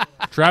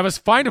 Travis,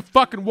 find a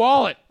fucking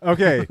wallet.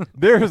 Okay,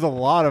 there is a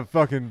lot of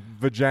fucking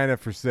vagina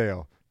for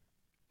sale.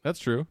 That's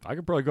true. I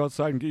could probably go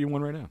outside and get you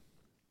one right now.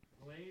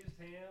 Glazed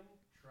ham,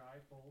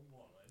 tri-fold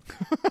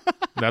wallet.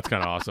 That's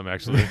kind of awesome,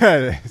 actually. Yeah,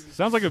 it is.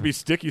 Sounds like it'd be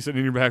sticky sitting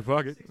in your back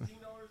pocket. $16.45.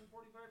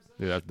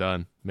 Dude, that's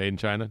done. Made in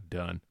China,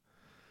 done.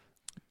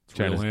 It's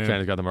real ham.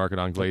 China's got the market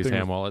on glazed thing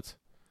ham is- wallets.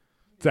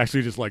 It's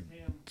actually just like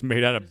it's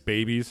made out of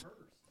babies.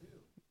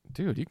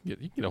 Dude, you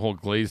can get a whole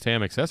glazed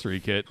ham accessory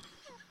kit.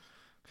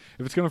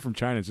 If it's coming from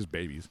China, it's just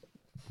babies.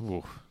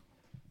 Ooh,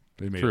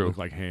 They made True. it look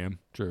like ham.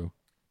 true.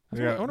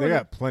 They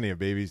got plenty of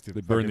babies to They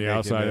burn fucking the make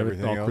outside into of it,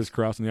 everything all else.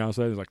 crisscrossing the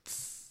outside. It's like,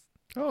 tss.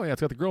 Oh yeah,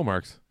 it's got the grill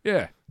marks.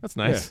 Yeah. That's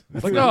nice.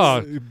 It's like,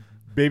 oh,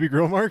 Baby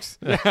grill marks?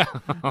 oh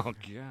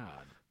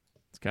god.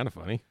 It's kind of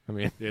funny. I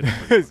mean, Yeah, it's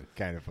pretty It's funny.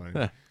 kind of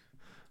funny.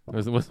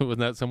 wasn't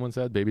that someone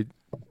said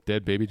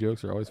dead baby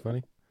jokes are always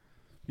funny?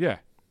 Yeah.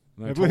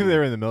 I believe they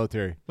were in the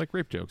military. Like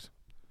rape jokes.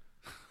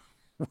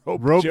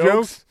 Rope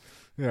jokes?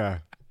 Yeah.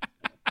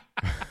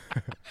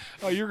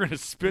 Oh, you're gonna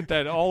spit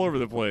that all over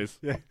the place.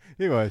 Yeah,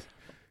 he was.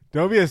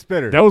 Don't be a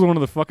spitter. That was one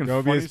of the fucking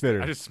Don't be a funniest.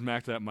 spitter. I just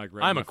smacked that mic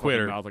right I'm in my a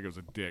quitter. fucking mouth like it was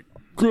a dick.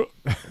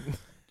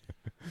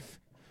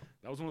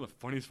 That was one of the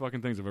funniest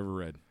fucking things I've ever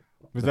read.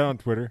 Was that on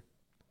Twitter?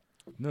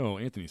 No,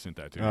 Anthony sent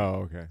that to me.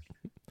 Oh, okay.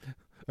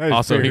 I just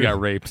Also, he figured- got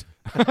raped.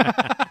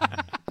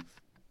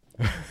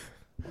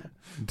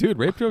 Dude,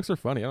 rape jokes are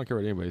funny. I don't care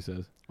what anybody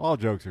says. All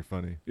jokes are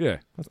funny. Yeah,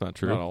 That's not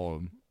true. not all of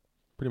them.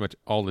 Pretty much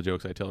all the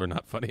jokes I tell are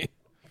not funny.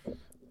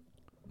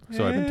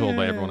 So I've been told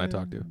by everyone I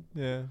talk to.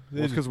 Yeah.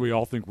 Well, it's because we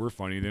all think we're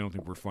funny. They don't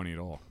think we're funny at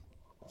all.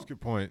 That's a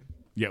good point.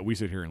 Yeah, we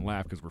sit here and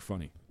laugh because we're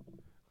funny.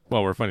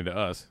 Well, we're funny to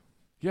us.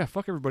 Yeah,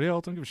 fuck everybody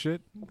else. Don't give a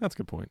shit. That's a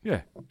good point.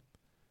 Yeah.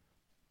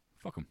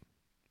 Fuck them.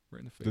 Right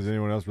in the face. Does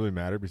anyone else really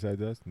matter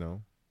besides us?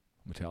 No.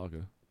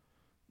 Metallica.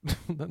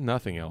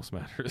 Nothing else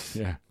matters.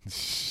 Yeah.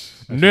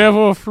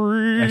 Never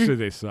free. Actually,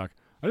 they suck.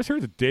 I just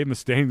heard that Dave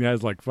Mustaine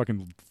has like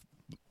fucking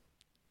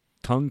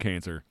tongue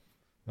cancer.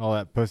 All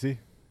that pussy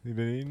you've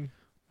been eating?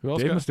 Who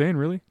else Dave got? Mustaine,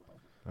 really?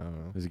 I don't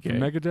know. Is he gay? From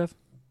Megadeth?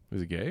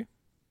 Is he gay?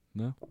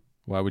 No.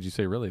 Why would you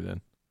say really then?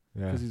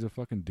 Yeah. Because he's a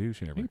fucking douche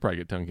and You everything. could probably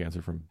get tongue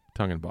cancer from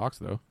tongue and box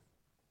though.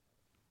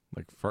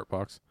 Like fart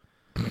box.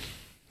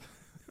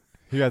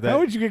 You got that. How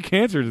would you get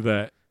cancer to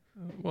that?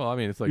 Well, I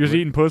mean, it's like You're just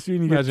eating pussy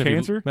and you get imagine if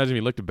cancer? Imagine if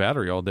you licked a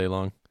battery all day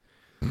long.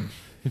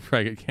 You'd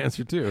probably get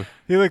cancer too.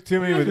 He looked to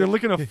me Yeah, with you're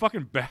licking a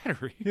fucking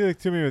battery. he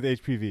looked to me with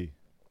HPV.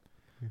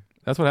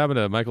 That's what happened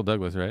to Michael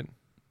Douglas, right?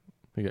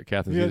 He got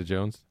Catherine Yeah.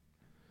 Zeta-Jones.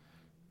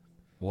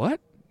 What?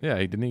 Yeah,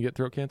 didn't he get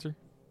throat cancer?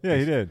 Yeah,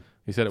 he did.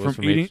 He said it was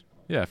From from eating?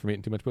 from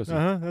eating too much pussy. Uh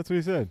huh. That's what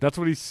he said. That's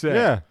what he said.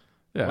 Yeah.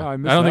 Yeah, Wow, I I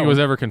missed don't that think it was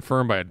one. ever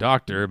confirmed by a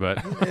doctor, but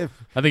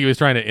If- I think he was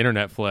trying to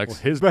internet flex.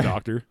 Well, his But-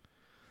 doctor,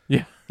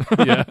 yeah.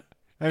 I mean,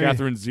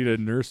 Catherine Zeta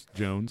Nurse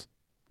Jones.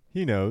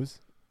 he knows.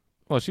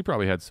 Well, she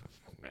probably had some.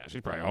 Yeah,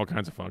 she's probably all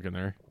kinds of funk in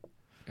there.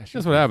 Yeah, she's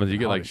That's what happens. You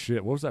get hot like as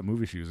shit. What was that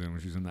movie she was in when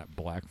she was in that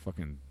black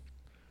fucking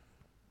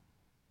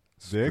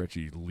Dick?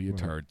 stretchy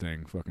leotard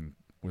thing, fucking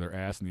with her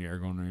ass in the air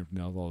going around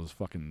with all those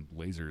fucking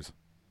lasers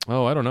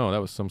oh, I don't know.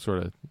 That was some sort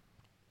of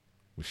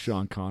with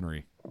Sean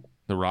Connery.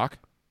 The Rock.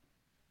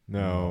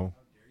 No.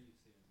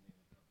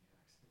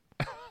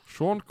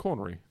 Sean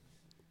Connery.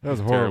 That was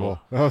Terrible. horrible.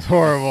 That was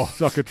horrible.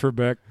 Suck it,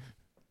 Trebek.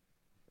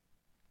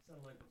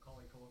 Sounded like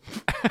Macaulay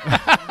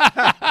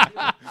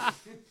Culkin.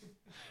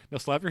 Now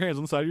slap your hands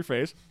on the side of your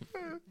face.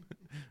 You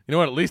know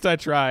what? At least I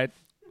tried.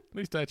 At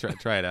least I tried.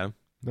 Try it, Adam.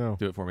 No.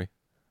 Do it for me.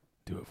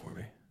 Do it for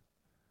me.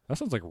 That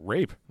sounds like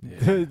rape.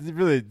 Yeah.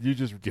 Really, you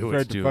just Do it.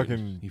 tried to Do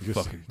fucking it. You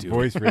just fucking do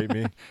voice rape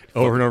me.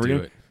 Over and over Do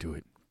again. it. Do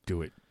it.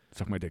 Do it.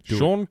 Suck my dick. it. Do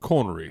Sean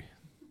Connery.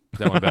 Is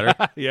that one better?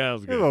 it. Yeah, that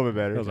was A good. little bit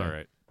better. That was all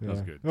right. That was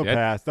Yeah. good. They'll Yeah.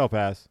 pass. They'll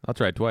pass. I'll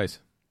try it twice.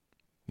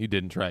 You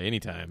didn't try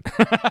any time.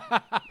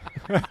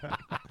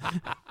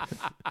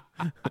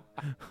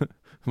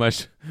 my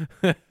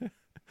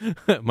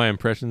my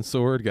impression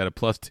sword got a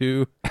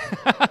 +2.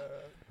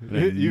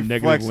 You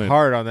Negative flex limp.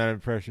 hard on that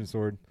impression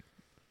sword.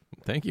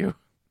 Thank you.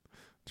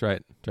 Try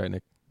it. Try it,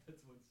 Nick.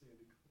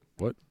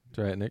 What?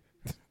 Try it, Nick.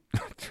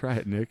 Try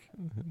it, Nick.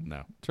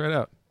 No. Try it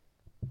out.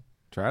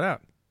 Try it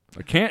out.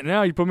 I can't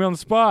now. You put me on the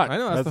spot. I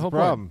know that's, That's the whole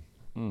problem.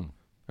 Hmm.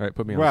 All right,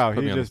 put me on. Wow, put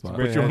he me on the just spot.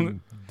 went Put you ahead on and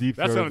deep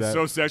That throated sounded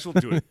so sexual.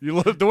 Do it. You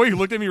look, the way you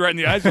looked at me right in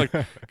the eyes, like,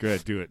 go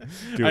ahead, do it.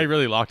 Do I it.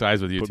 really locked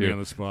eyes with you Put me on too.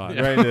 the spot.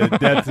 right into the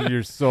depths of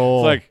your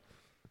soul. It's like,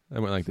 I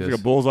went like it's like this.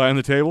 a bullseye on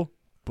the table.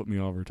 Put me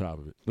over top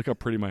of it. Look how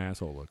pretty my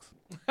asshole looks.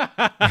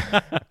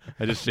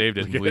 I just shaved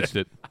it and bleached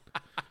it.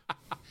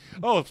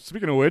 Oh,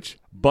 speaking of which,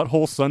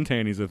 butthole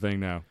suntan is a thing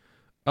now.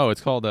 Oh,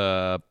 it's called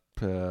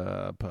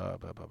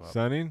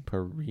sunning.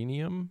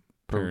 perineum.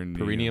 Perineum.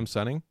 Perineum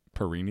sunning.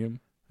 Perineum.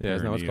 Yeah,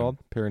 isn't that what it's Perineum. called?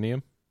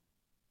 Perineum.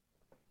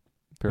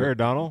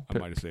 Periodontal. I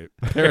might have said it.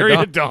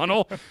 Peridon-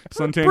 Periodontal.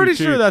 Suntan. Pretty your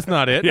sure teeth. that's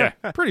not it. Yeah.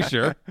 Pretty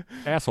sure.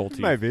 Asshole teeth.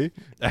 Might be.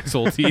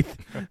 Asshole teeth.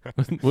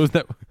 What was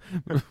that?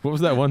 What was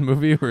that one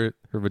movie where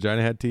her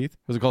vagina had teeth?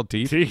 Was it called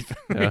Teeth? Teeth.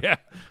 Yeah. Yeah.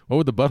 What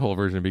would the butthole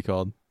version be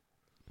called?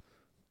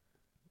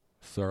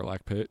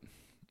 Sarlacc pit.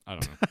 I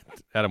don't know.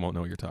 Adam won't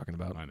know what you're talking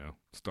about. I know.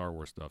 Star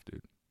Wars stuff,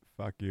 dude.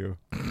 Fuck you.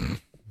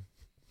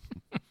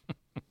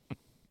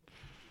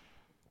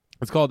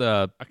 It's called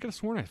I could have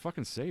sworn I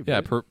fucking saved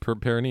it.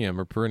 perineum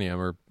or perineum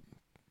or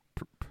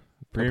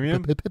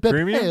Premium?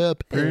 Premium?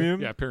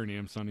 Premium? Yeah,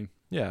 perineum sunning.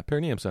 yeah,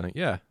 perineum sunning.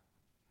 Yeah,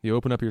 you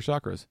open up your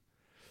chakras.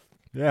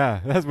 Yeah,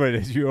 that's what it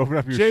is. You open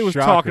up your Jay was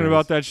chakras. talking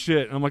about that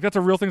shit. And I'm like, that's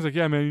a real thing. He's like,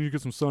 yeah, man, you need to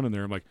get some sun in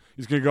there. I'm like,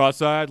 he's going to go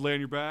outside, lay on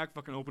your back,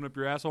 fucking open up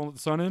your asshole and let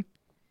the sun in?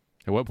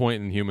 At what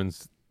point in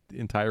humans'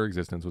 entire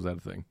existence was that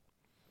a thing?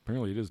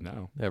 Apparently it is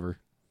now. Ever?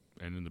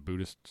 And in the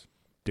Buddhist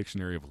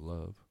dictionary of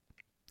love.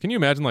 Can you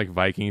imagine like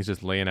Vikings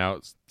just laying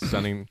out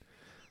sunning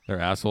their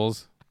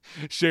assholes?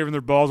 Shaving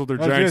their balls with their I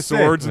was giant gonna say,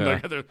 swords. yeah.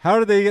 And like, How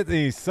did they get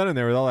the sun in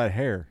there with all that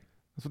hair?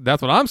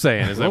 That's what I'm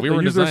saying. Is that well, we they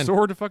were use their designed.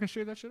 sword to fucking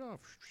shave that shit off.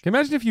 Can you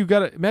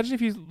imagine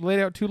if you laid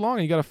out too long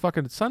and you got a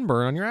fucking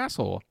sunburn on your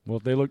asshole, Well,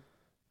 if they look...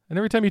 and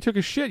every time you took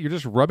a shit, you're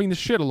just rubbing the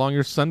shit along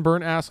your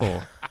sunburned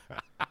asshole.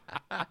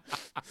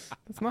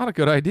 That's not a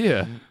good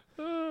idea.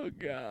 Oh,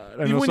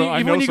 God. Even when you- I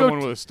even know when you go someone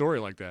t- with a story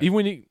like that. Even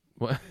when you,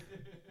 what?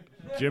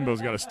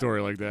 Jimbo's got a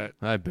story like that.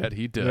 I bet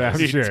he does. Yeah, I'm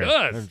He sure.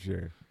 does. I'm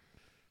sure.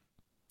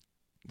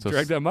 So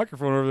Drag that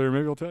microphone over there,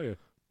 maybe he'll tell you.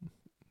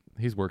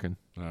 he's working.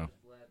 Oh.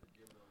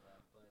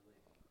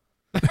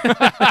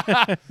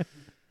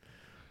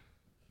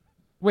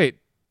 Wait,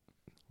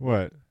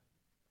 What?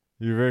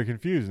 You're very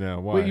confused now.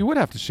 Why? wait, you would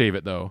have to shave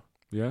it though,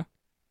 Yeah?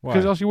 Why?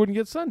 because else you wouldn't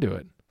get sun to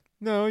it.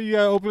 No, you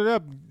gotta open it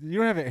up. You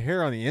don't have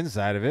hair on the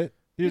inside of it.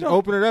 You just don't.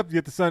 open it up, you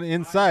get the sun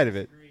inside of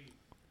it.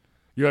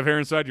 You have hair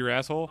inside your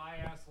asshole? My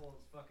asshole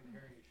is fucking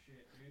hairy as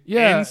shit, dude.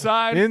 Yeah,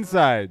 Inside?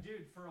 Inside.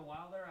 Dude, for a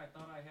while there, I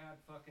thought I had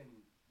fucking,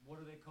 what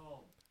are they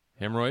called?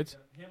 hemorrhoids.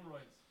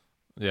 Hemorrhoids.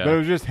 Yeah, But it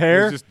was just It's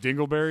hair. just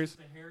dingleberries? It's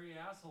a hairy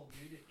asshole,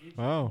 dude. It itches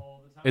Oh.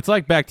 all the time. it's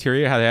like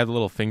bacteria. How they have the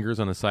little fingers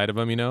on the side of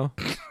them. You know,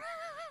 it's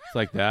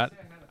like that. I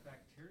had a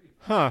bacteria.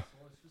 Huh.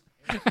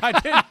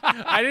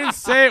 I didn't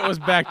say it was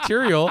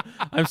bacterial.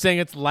 I'm saying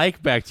it's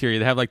like bacteria.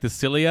 They have like the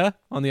cilia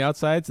on the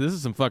outside. So this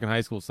is some fucking high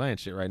school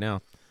science shit right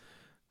now.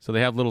 So they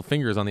have little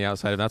fingers on the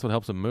outside, and that's what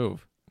helps them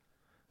move.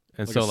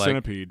 And Like so a like,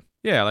 centipede.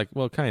 yeah, like,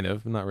 well, kind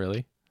of, not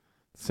really.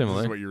 This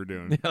Similar. is what you were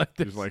doing. Yeah, like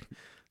this. Just like,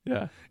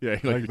 Yeah. yeah,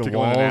 like, Like you're the tickling an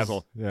walls.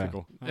 asshole. Yeah.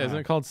 Tickle. Isn't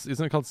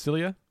it called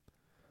cilia?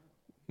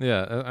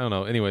 Yeah, I don't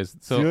know. Anyways,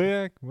 so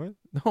Celiac? What?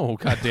 no,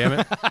 god damn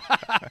it.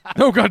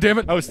 No, god damn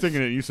it. I was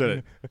thinking it. You said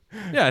it.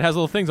 Yeah, it has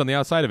little things on the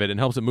outside of it and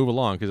helps it move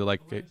along because it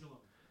like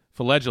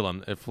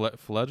flagellum.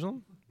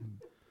 Flagellum?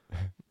 Is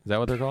that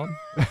what they're called?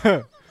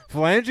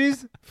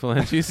 Phalanges?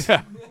 Phalanges?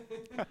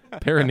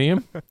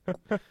 Perineum?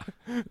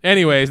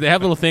 Anyways, they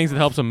have little things that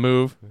helps them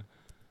move,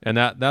 and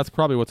that's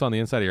probably what's on the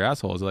inside of your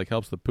asshole. Is it like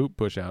helps the poop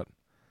push out.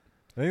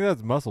 I think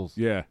that's muscles.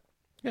 Yeah.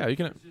 Yeah, you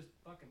can. It's just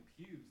fucking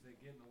pubes that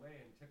get in the way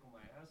and tickle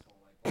my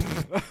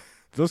asshole. Like,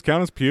 Do those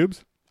count as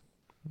pubes?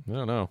 I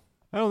don't know.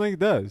 I don't think it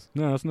does.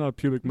 No, it's not a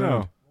pubic No.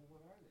 mound.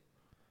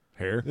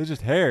 Hair? It's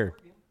just hair.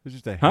 It's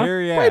just a Huh?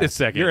 hairy ass. Wait a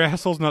second. Your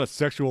asshole's not a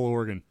sexual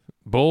organ.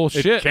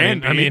 Bullshit. It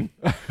can I be. mean,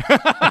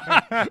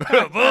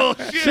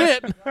 Bullshit.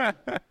 shit.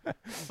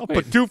 I'll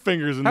put 2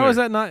 fingers in there. How is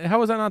that not?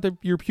 How is that not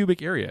your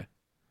pubic area?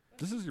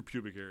 This is your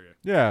pubic area.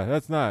 Yeah,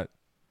 that's not.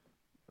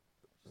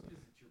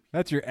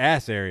 That's your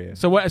ass area.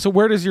 So what? So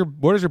where does your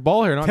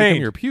ball hair not become Taint.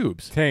 your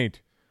pubes?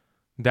 Taint.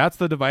 That's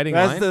the dividing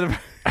That's line.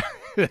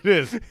 It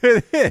is. It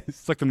is.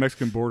 It's like the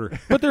Mexican border.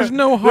 But there's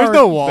no There's hard.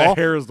 no wall. The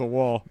hair is the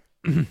wall.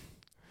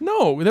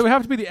 No, there would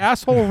have to be the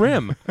asshole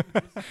rim.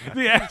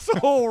 The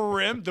asshole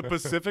rim, the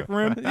Pacific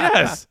rim.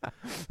 Yes,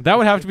 that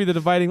would have to be the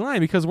dividing line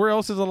because where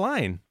else is a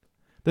line?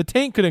 The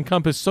taint could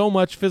encompass so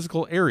much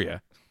physical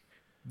area.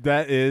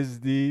 That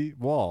is the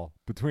wall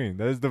between.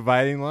 That is the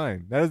dividing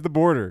line. That is the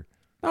border.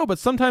 No, but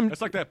sometimes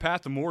That's like that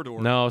path to Mordor.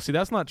 no. See,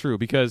 that's not true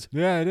because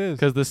Yeah, it is.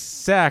 the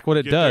sack, what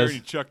it Get there does, and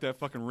you chuck that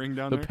fucking ring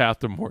down the there. path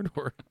to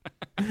Mordor.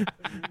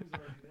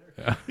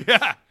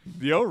 Yeah,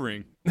 the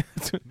O-ring.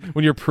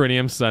 When you're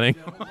perineum sunning.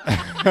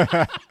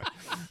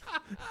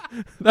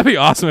 That'd be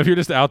awesome if you're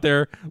just out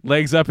there,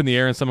 legs up in the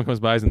air, and someone comes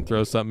by and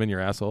throws something in your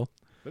asshole.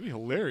 That'd be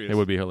hilarious. It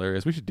would be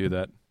hilarious. We should do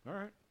that All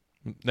right.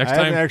 next I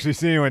haven't time. actually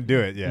seen anyone do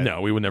it yet.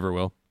 No, we would never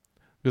will.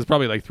 Because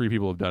probably like 3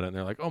 people have done it, and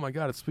they're like, "Oh my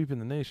god, it's sweeping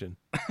the nation."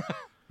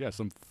 Yeah,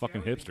 some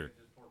fucking hipster.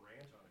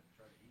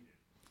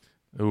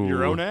 Ooh,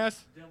 Your own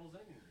ass? devil's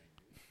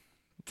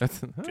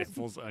onion ring.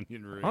 Devil's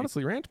onion ring.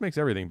 honestly, ranch makes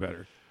everything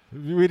better.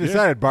 We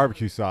decided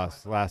barbecue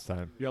sauce last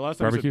time. Yeah, last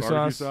time we said Barbecue barbecue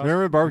sauce. sauce.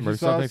 Remember barbecue Barbecue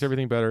sauce sauce? makes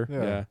everything better.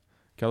 Yeah. Yeah.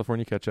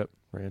 California ketchup,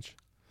 ranch.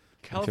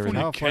 California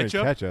California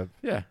ketchup? ketchup.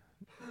 Yeah,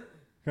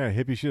 What kind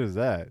of hippie shit is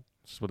that?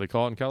 that's what they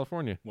call it in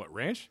California. What,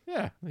 ranch?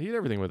 Yeah, they eat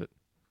everything with it.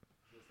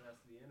 Just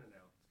ask the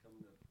In-N-Out. It's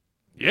coming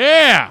to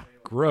Yeah.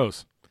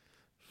 Gross.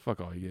 Fuck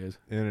all you guys.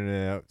 In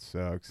and out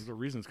sucks. There's a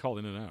reason it's called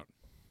In-N-Out.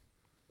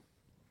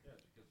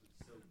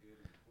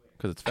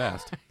 Because it's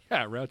fast.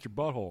 Yeah, right out your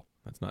butthole.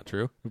 That's not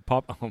true. You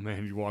pop. Oh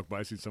man, you walk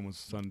by, see someone's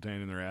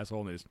suntan in their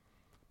asshole, and they just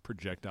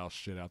projectile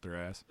shit out their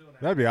ass.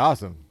 That'd be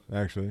awesome,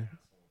 actually.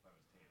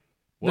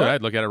 Dude,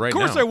 I'd look at it right Of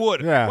course now. I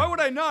would. Yeah. Why would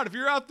I not? If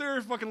you're out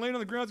there fucking laying on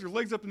the ground with your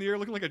legs up in the air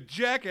looking like a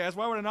jackass,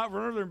 why would I not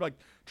run over there and be like,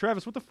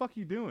 Travis, what the fuck are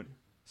you doing?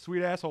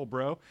 sweet asshole,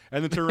 bro,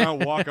 and then turn around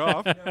and walk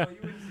off. No, you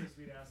wouldn't say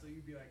sweet asshole.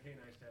 You'd be like, hey,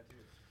 nice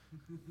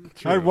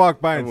tattoo. I'd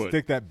walk by I and would.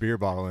 stick that beer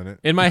bottle in it.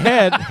 In my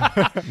head,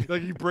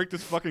 Like you break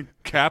this fucking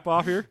cap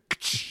off here.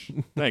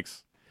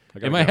 Thanks. I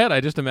gotta in my go. head,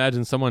 I just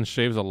imagine someone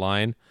shaves a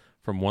line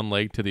from one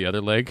leg to the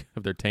other leg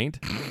of their taint,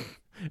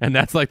 and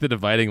that's like the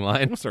dividing I'm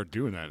line. gonna start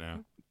doing that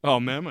now. Oh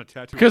man, I'm gonna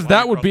tattoo. a 'Cause line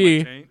that would across my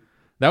be- taint.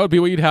 That would be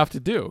what you'd have to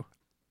do.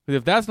 But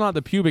if that's not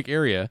the pubic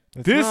area,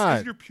 It's This not.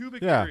 is your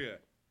pubic Yeah. area.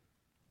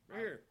 Right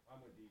here.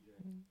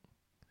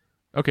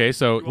 okay,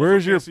 so You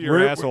Where's also your can't see your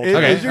where- asshole. is-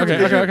 okay, is your- okay,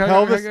 is okay, your okay,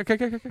 pelvis- okay,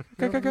 okay, okay,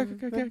 okay,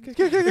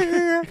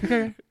 okay, okay,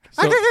 okay.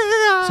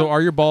 So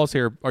are your balls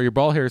hair? Are your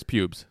ball hairs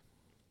pubes?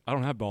 I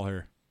don't have ball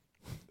hair.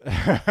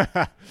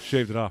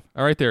 Shaved it off.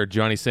 All right, there,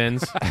 Johnny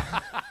Sins.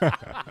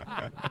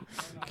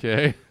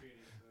 Okay,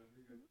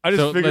 I just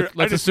so figured. let's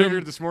I just assume.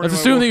 figured this morning.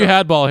 Let's when I assume that woke you up-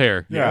 had ball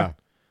hair. Yeah.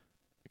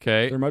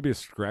 Okay, There might be a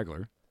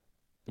straggler.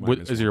 Might What,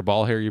 miss is one. your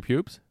ball hair your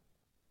pubes?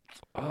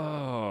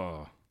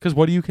 Oh, Because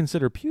what do you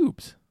consider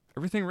pubes?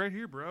 everything right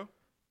here, bro.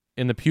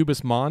 In the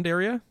pubis mond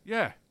area?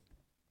 Yeah.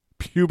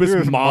 Pubis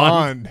Here's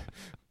mond. Mond.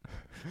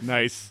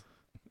 Nice.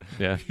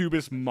 Yeah.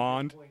 Pubis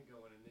mond.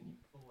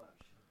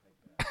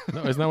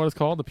 No, isn't that what it's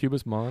called? The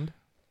pubis mond?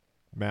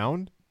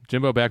 Mound?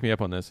 Jimbo, back me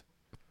up on this.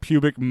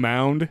 Pubic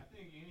mound. I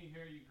think any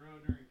hair you grow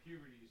during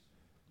puberty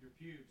is your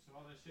pubes. So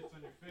all that shit's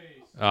on your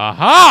face.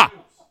 Aha!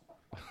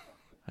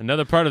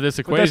 Another part of this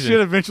But that equation. shit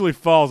eventually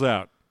falls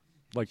out,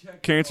 like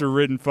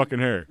cancer-ridden fucking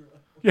hair.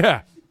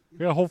 Yeah. You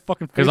got a whole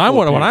fucking. Because face full of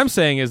what pubes. I'm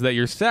saying is that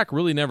your sack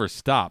really never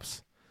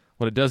stops.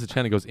 What it does, it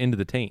kind of goes into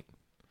the taint.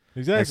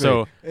 Exactly.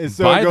 so And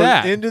so by it goes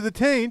that- into the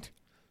taint.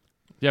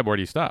 Yeah, but where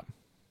do you stop?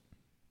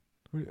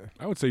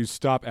 I would say you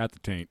stop at the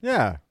taint.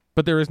 Yeah.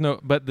 But there is no.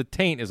 But the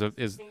taint is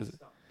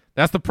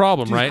that's the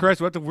problem, Jesus right? Christ,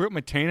 do I have to whip my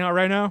taint out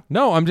right now?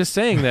 No, I'm just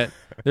saying that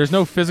there's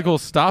no physical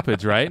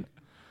stoppage, right?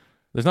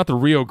 There's not the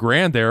Rio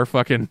Grande there,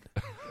 fucking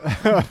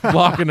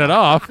blocking it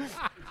off.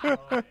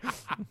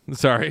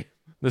 Sorry,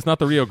 there's not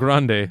the Rio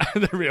Grande.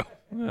 The real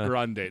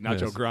grande,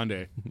 Nacho Yes.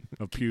 Grande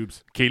of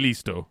pubes. Que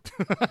listo.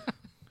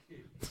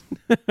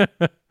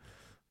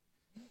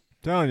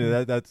 Telling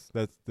you that's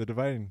the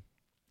dividing.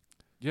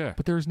 Yeah.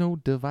 But there's no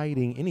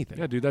dividing anything.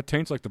 Yeah, dude, that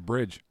taint's like the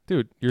bridge.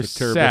 Dude, your The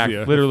sack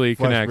Terabithia. literally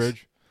Flesh connects.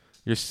 bridge.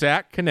 Your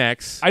sack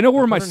connects. I know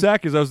where my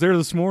sack is. I was there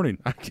this morning.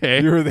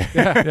 Okay. You were there.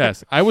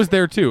 Yes, I was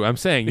there too. I'm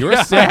saying your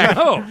Yeah, sack,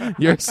 I know.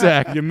 your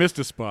sack You missed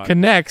a spot.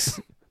 connects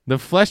the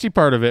fleshy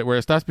part of it where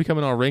it stops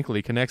becoming all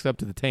wrinkly, connects up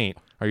to the taint.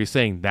 Are you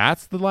saying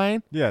that's the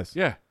line? Yes.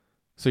 Yeah.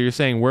 So you're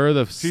saying where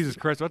the Jesus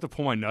Christ, do I have to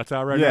pull my nuts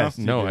out right Yes.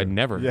 now? No, You do. I'd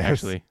never Yes.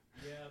 actually.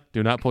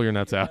 Do not pull your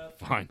nuts out.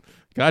 Fine.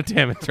 God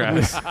damn it,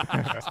 Travis.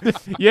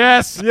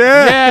 Yes.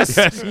 Yes.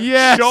 Yes.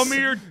 Yes. Show me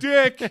your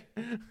dick.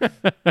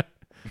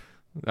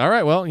 All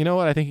right. Well, you know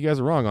what? I think you guys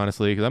are wrong,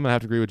 honestly, because I'm gonna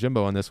have to agree with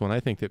Jimbo on this one. I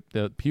think that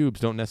the pubes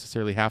don't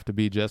necessarily have to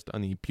be just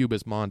on the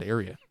pubis mond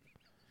area.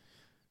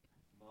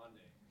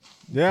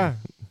 Yeah.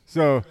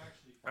 So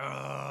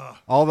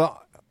all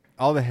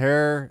the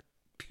hair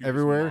Pubis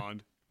Everywhere?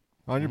 mond.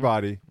 on your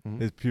body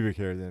Mhm. is pubic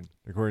hair. Then,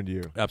 according to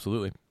you,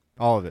 Absolutely.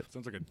 all of it.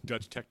 Sounds like a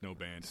Dutch techno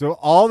band. So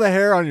all the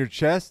hair on your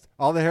chest,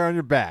 all the hair on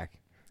your back,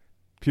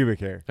 pubic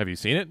hair. Have you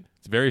seen it?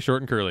 It's very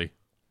short and curly.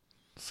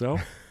 So?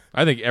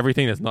 I think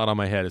everything that's not on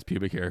my head is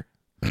pubic hair.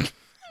 Okay,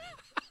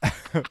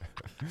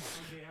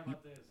 how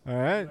about this? All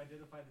right. You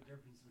identify the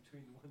difference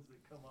between the ones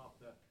that come off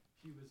the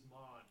pubis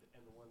mond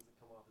and the ones that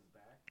come off his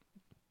back?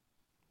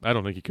 I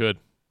don't think you could.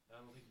 I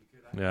don't think you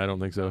could. Yeah, I don't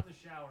think so. In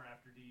the shower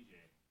after DJ.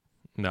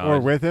 No. Or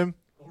with him.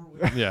 Or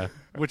with Yeah.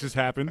 Which has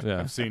happened. Yeah.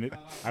 I've seen it.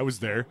 I was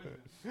there.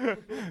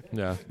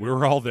 Yeah. We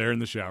were all there in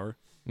the shower.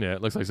 Yeah.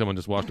 It looks like someone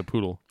just washed a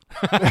poodle.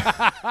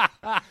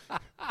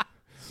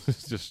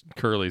 It's just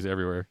curlies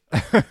everywhere.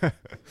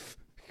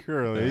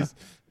 Curlies.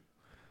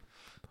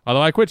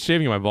 Although I quit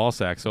shaving my ball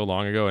sack so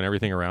long ago and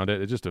everything around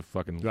it, it's just a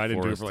fucking. I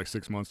didn't do it forest. for like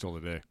 6 months till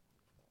today.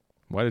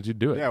 Why did you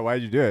do it? Yeah.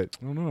 Why'd you do it?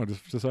 I don't know. I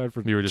just decided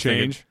for You were just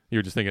change. thinking. You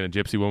were just thinking a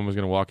gypsy woman was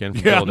going to walk in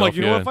from Yeah, I'm like,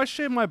 you know what? Philadelphia If I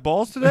shave my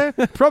balls today,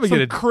 and probably some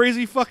get a.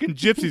 crazy fucking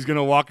gypsy's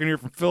gonna walk in here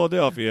from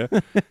Philadelphia,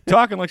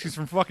 talking like she's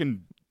from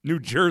fucking New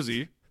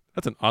Jersey.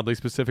 That's an oddly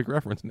specific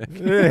reference, Nick.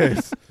 It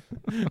is.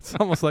 It's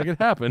almost like it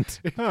happened.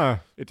 Huh.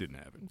 It didn't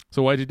happen.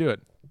 So why'd you do it?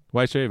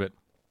 Why shave it?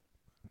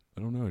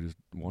 I don't know. I just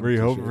wanted Were you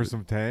to hoping shave for it.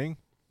 some tang?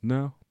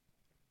 No.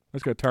 I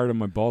just got tired of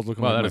my balls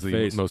looking Wow, like that my is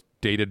face. the most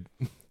dated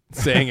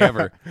saying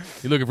ever.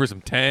 You looking for some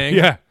tang?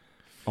 Yeah.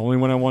 Only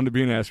when I wanted to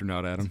be an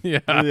astronaut, Adam. Yeah.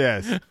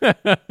 Yes. I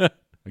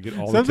get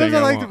all the Sometimes tang I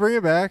I like want. to bring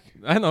it back.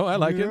 I know. I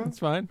like it. Yeah. It's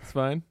fine. It's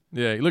fine.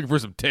 Yeah. You looking for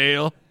some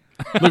tail?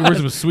 Looking for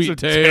some sweet Some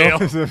tail?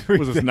 Was this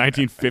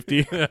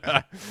 1950?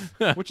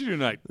 What you doing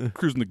tonight?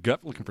 Cruising the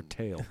gut looking for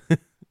tail.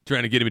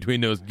 Trying to get in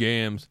between those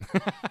gams.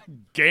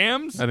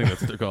 Gams? I think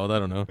that's what they're called. I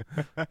don't know.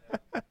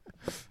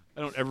 I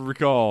don't ever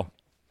recall.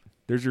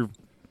 There's your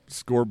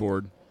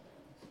scoreboard.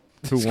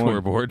 2-1.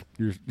 Scoreboard.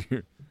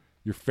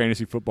 Your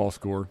fantasy football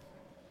score.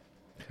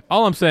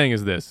 All I'm saying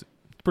is this.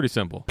 It's pretty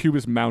simple.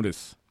 Pubis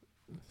moundus.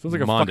 Sounds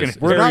like a Mondus.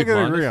 fucking. We're not Harry, going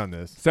to Mondus. agree on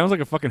this. sounds like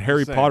a fucking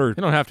Harry Same. Potter. You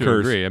don't have to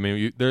curse. agree. I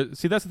mean,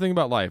 see, that's the thing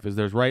about life is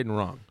there's right and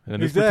wrong. And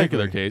in this Exactly.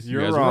 particular case,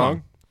 You're you guys are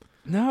wrong.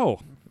 No.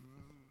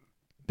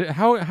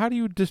 How do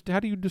you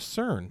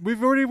discern?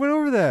 We've already went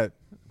over that.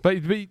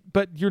 But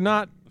you're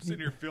not. I'm sitting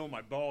here feeling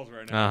my balls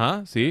right Uh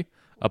huh. See,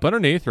 up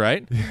underneath,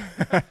 right?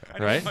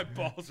 Right. My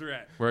balls are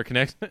at. Where it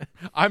connects.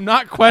 I'm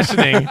not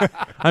questioning.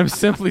 I'm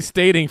simply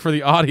stating for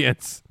the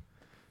audience.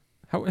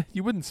 How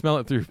you wouldn't smell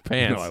it through your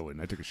pants, No, I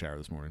wouldn't. I took a shower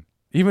this morning.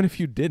 even if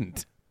you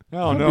didn't.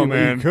 Oh Some no, people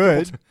man. You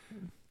could.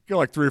 Go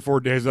like 3 or 4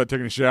 days without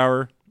taking a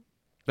shower.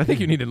 I think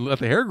you need to let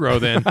the hair grow.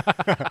 Then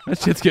that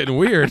shit's getting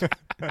weird.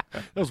 That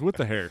was with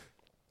the hair.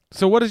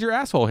 So what is your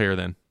asshole hair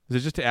then? Is it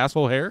just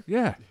asshole hair?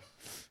 Yeah.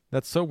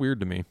 That's so weird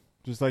to me.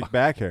 Just like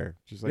back hair.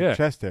 Just like Yeah.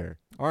 chest hair.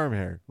 Arm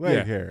hair. Leg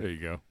Yeah. hair. There you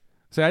go.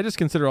 See, I just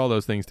consider all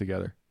those things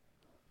together.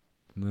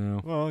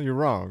 No. Well, you're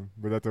wrong,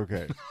 but that's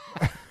okay.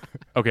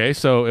 Okay,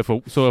 so if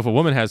a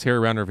woman has hair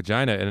around her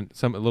vagina and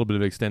a little bit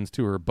of it extends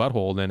to her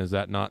butthole, then is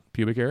that not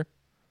pubic hair?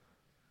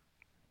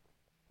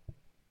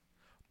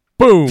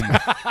 Boom.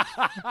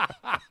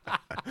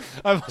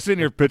 I'm sitting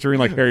here picturing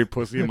like hairy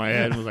pussy in my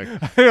head and was like,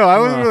 I know. I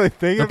wasn't really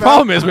thinking The about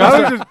problem is we I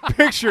also- was just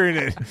picturing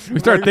it. We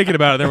started thinking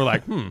about it, and then we're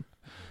like,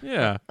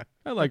 yeah,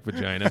 I like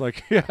vagina. it's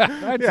like, yeah,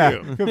 I do. Yeah,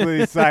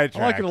 completely I sidetracked.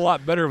 like it a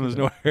lot better when there's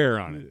no hair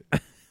on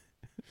it.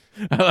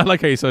 I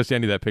like how you saw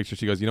Sandy that picture.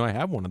 She goes, I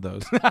have one of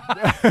those.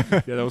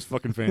 Yeah, that was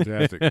fucking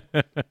fantastic.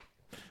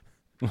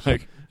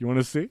 Like, you want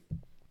to see?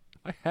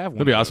 I have one.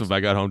 It'd be of awesome if I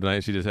got home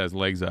tonight. She just has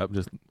legs up,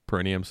 just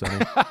perineum sunny.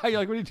 those. You're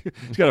like, what do you do?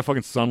 She's got a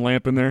fucking sun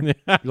lamp in there. You're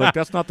like,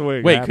 that's not the way.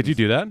 It Wait, happens. could you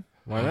do that?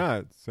 Why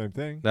not? Same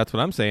thing. That's what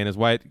I'm saying. Is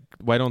why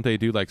don't they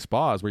do like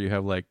spas where you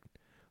have like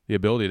the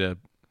ability to?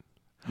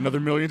 Another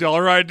 $1 million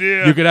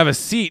idea. You could have a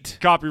seat.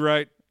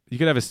 Copyright. You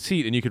could have a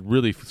seat, and you could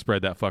really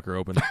spread that fucker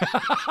open.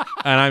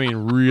 And I mean,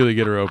 really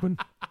get her open.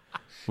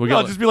 We'll No, get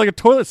it'll just be like a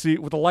toilet seat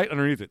with a light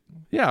underneath it.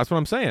 yeah, that's what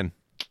I'm saying.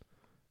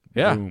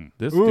 Yeah, Boom.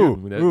 this Ooh,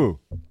 dude. that- ooh.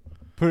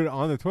 Put it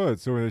on the toilet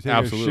so when they're taking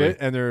Absolutely. a shit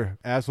and their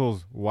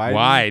assholes wide.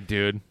 Wide,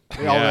 dude.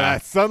 All Yeah.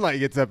 that sunlight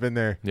gets up in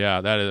there.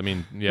 Yeah, that is. I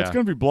mean, yeah, It's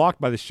going to be blocked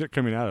by the shit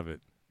coming out of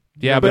it.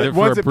 yeah, but for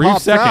once a it brief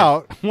pops second.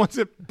 out, Once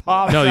it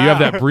pops No, out. you have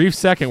that brief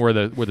second where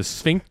the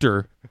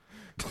sphincter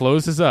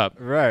closes up,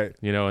 right?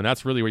 and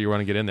that's really where you want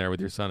to get in there with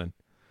your son.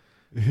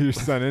 Your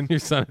son Your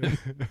son.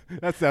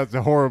 That sounds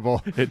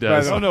horrible. It By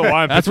does. the I don't know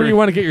why I'm That's where you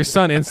want to get your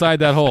son inside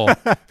that hole.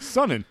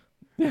 sunning.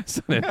 Yeah,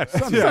 sunning. Yeah,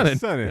 Sunning.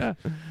 sunning. Yeah.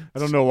 I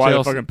don't know why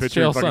Jail- the fucking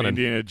picture of jail fucking sunning.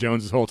 Indiana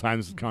Jones this whole time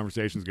this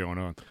conversation's going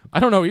on. I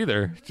don't know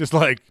either. Just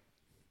like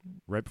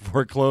right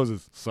before it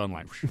closes,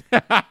 sunlight. You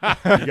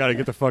got to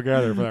get the fuck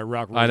out of there for that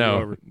rock. I rolls you know.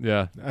 Over.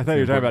 Yeah. I thought you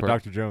were talking about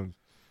Part. Dr. Jones.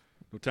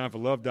 No time for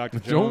love, Dr.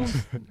 Jones?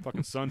 Jones.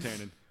 Fucking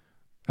suntanning.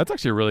 That's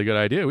actually a really good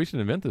idea. We should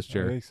invent this I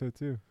chair. think so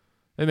too.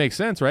 It makes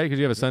sense, right? Because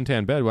you have a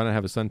suntan bed. Why not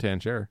have a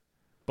suntan chair?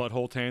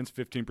 Butthole tans,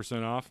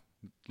 15% off.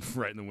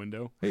 Right in the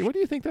window. Hey, what do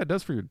you think that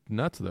does for your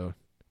nuts, though?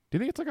 Do you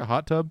think it's like a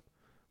hot tub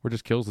where it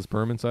just kills the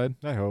sperm inside?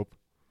 I hope.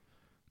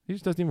 He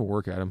just doesn't even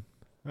work at him.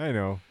 I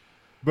know,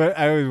 but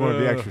I always want to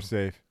be extra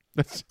safe.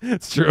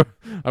 That's true.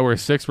 I wear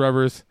 6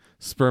 rubbers,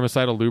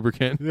 spermicidal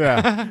lubricant.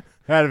 Yeah,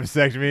 had a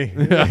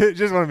vasectomy. Yeah.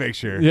 Just want to make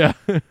sure. Yeah.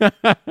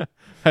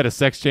 Had a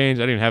sex change.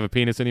 I didn't even have a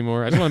penis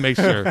anymore. I just want to make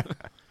sure.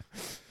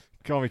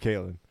 Call me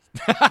Caitlin.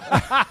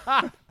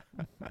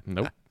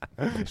 Nope.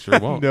 I sure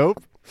won't.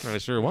 Nope. I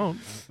sure won't.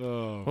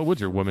 Oh. What would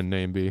your woman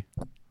name be?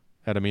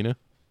 Adamina?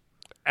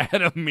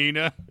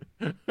 Adamina.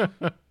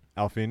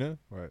 Alfina.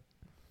 What?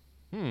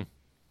 Hmm.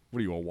 What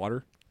are you, all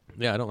water?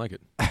 Yeah, I don't like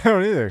it. I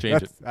don't either.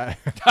 Change I,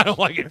 I don't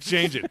like it.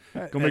 Change it.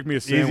 Go make me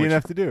a sandwich. Easy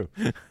enough to do.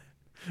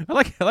 I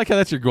like how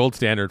that's your gold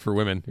standard for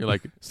women. You're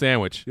like,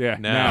 sandwich. Yeah,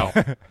 Now.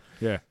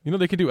 Yeah, You know,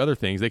 they can do other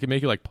things. They can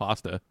make you like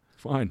pasta.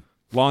 fine.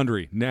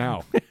 Laundry,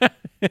 now.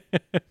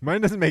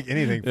 Mine doesn't make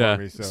anything for Yeah.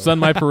 me. So Sun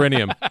my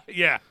perineum.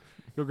 Yeah.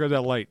 Go grab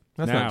that light.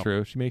 That's now. not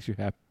true. She makes you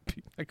happy.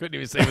 I couldn't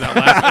even say without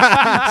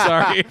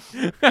laughing.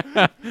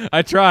 Sorry.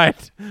 I tried.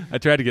 I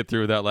tried to get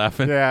through without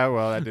laughing. yeah,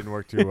 well, that didn't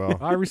work too well.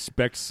 I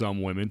respect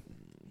some women.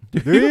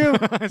 Do you?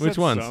 I Which said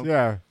ones? some.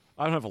 Yeah.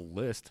 I don't have a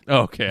list.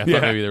 Oh, okay. I Yeah.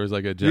 thought maybe there was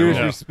like a Do you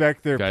general.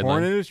 respect their Guideline.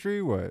 porn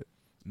industry? What?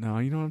 No,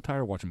 you know, I'm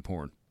tired of watching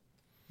porn.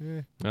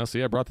 Eh. Now,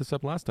 see, I brought this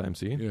up last time.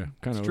 See, Yeah,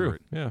 kind it's of true. over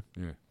it. Yeah,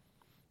 Yeah.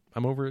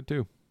 I'm over it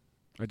too.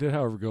 I did,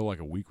 however, go like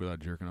a week without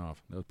jerking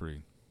off. That was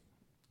pretty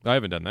I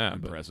haven't done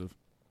that, but impressive.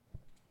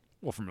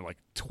 Well, from like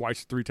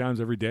twice, 3 times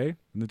every day,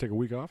 and then take a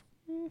week off.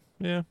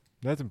 yeah,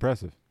 That's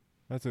impressive.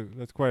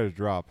 That's quite a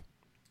drop.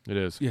 it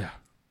is. Yeah.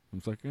 I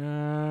was like,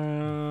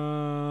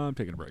 I'm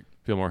taking a break.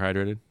 Feel more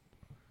hydrated.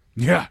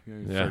 Yeah.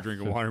 Yeah. Start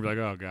drinking water and be like,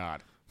 oh,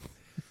 God.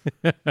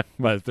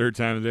 By the 3rd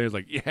time of the day, it's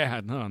like,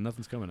 yeah, no,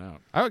 nothing's coming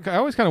out. I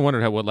always kind of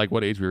wondered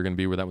what age we were going to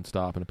be where that would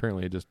stop, and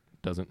apparently it just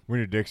doesn't. When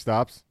your dick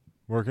stops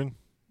working.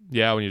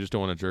 Yeah, when you just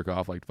don't want to jerk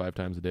off like 5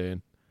 times a day.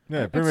 And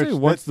Yeah, I'd pretty say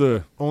much. once That's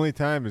the only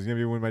time is gonna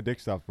be when my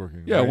dick stops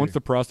working. yeah, right? once the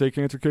prostate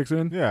cancer kicks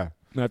in, Yeah.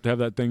 and I have to have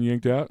that thing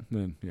yanked out,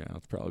 then yeah,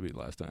 that's probably be the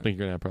last time. think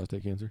you're gonna have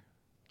prostate cancer.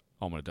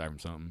 I'm gonna die from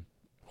something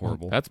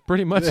horrible. That's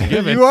pretty much a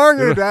given. You are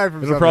gonna die from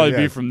It'll something. probably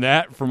be yes. from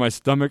that, from my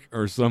stomach,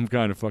 or some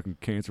kind of fucking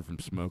cancer from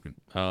smoking.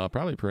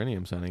 Probably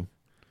perineum sunning.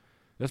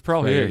 That's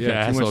probably it. Yeah, too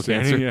asshole much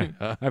tanning, cancer.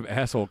 Yeah. I have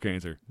asshole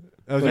cancer.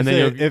 I was And gonna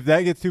then say, if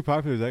that gets too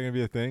popular, is that gonna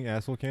be a thing?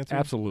 Asshole cancer.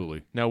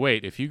 Absolutely. Now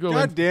wait, if you go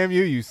God in, damn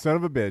you, you son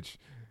of a bitch!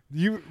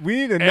 We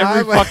need to Every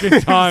not let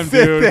fucking time,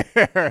 sit dude.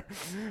 there.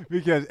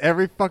 Because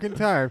every fucking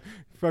time,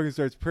 he fucking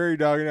starts prairie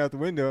dogging out the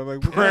window. I'm like,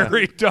 what the-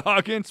 Prairie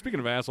dogging. Speaking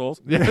of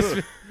assholes.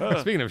 yes.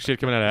 Speaking of shit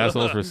coming out of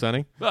assholes for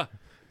sunning,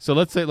 so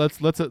let's say let's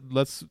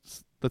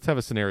have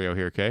a scenario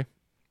here, okay?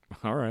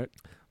 All right.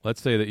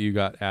 Let's say that you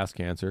got ass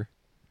cancer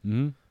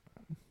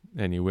Mm-hmm.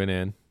 and you went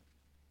in,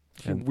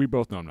 And- We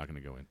both know I'm not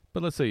going to go in.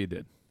 but let's say you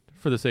did,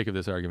 for the sake of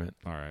this argument.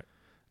 All right.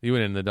 You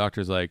went in, and the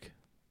doctor's like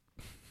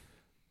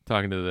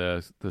talking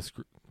to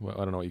well,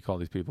 I don't know what you call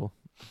these people,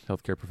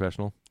 healthcare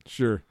professional,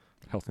 Sure.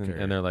 Health and, care.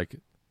 and they're like,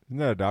 Isn't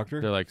that a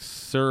doctor?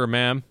 sir, or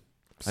ma'am,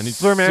 I need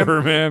Sir,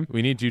 ma'am.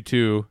 we need you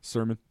to.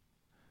 Sermon.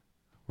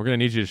 We're going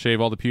to need you to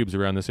shave all the pubes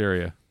around this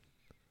area.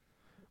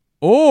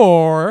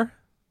 Or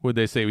would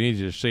they say we need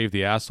you to shave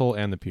the asshole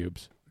and the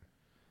pubes?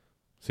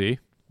 See?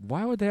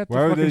 Why would they have to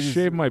Why would fucking they just-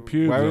 shave my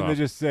pubes Why wouldn't off? they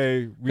just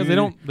say? Because they're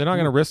not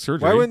going to risk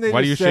surgery. Why wouldn't they do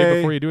you just shave say-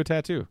 before you do a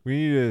tattoo? We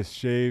need to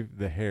shave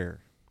the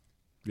hair.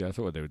 Yeah, that's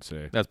what they would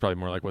say. That's probably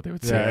more like what they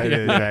would Yeah, say. it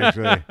is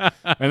actually.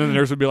 And then the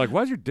nurse would be like,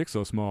 why is your dick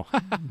so small?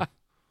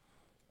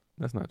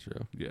 That's not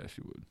true. Yeah,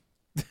 she would.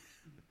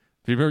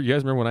 Do you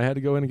guys remember when I had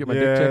to go in and get my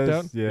dick checked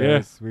out?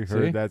 Yes, we've See?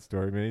 heard that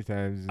story many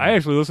times. I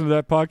actually listened to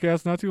that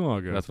podcast not too long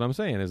ago. That's what I'm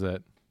saying. Is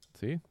that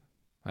see?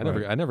 I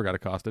Right. never got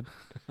accosted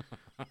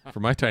for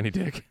my tiny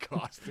dick.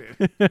 Accosted.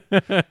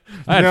 I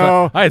had,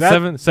 No, I had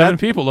that- seven that-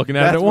 people looking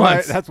at it that's at why.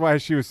 once. That's why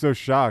she was so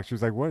shocked. She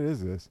was like, "What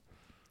is this?"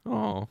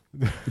 Oh,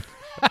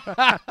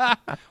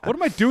 What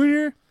am I doing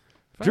here?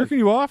 Jerking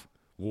you off?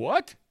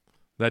 What?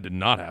 that did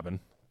not happen.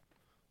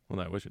 Well,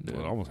 I wish it did.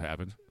 Well, it almost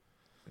happened.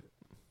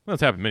 Well,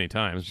 it's happened many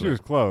times. She but- was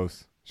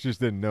close. She just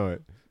didn't know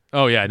it.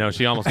 Oh yeah, no,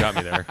 she almost got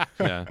me there.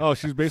 Yeah. Oh,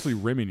 she's basically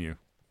rimming you.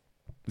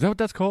 Is that what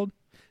that's called?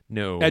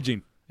 No.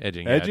 Edging.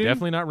 Edging. Edging? Yeah,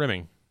 definitely not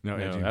rimming. No,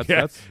 No, edging.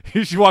 that's-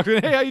 Yeah. She walks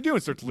in, hey, how you doing?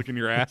 Starts licking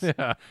your ass. Yeah.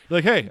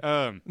 You're like, hey,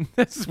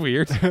 This is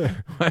weird.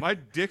 my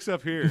dick's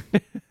up here.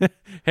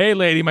 Hey,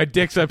 lady, my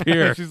dick's up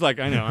here. She's like,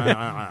 I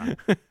know.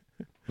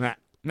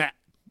 Nah.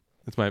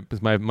 It's my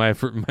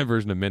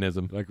version of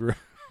minism. Like,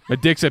 My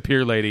dick's up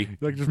here, lady.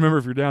 just remember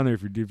if you're down there,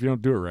 if you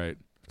don't do it right,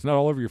 if it's not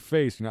all over your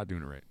face, you're not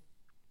doing it right.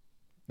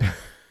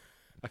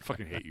 I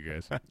fucking hate you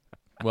guys.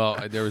 Well,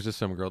 there was just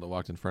some girl that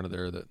walked in front of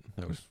there that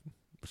was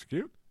Was it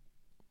cute?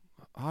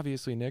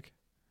 obviously Nick.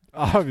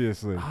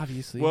 Obviously.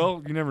 Obviously.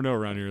 Well, you never know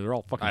around here. They're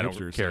all fucking I don't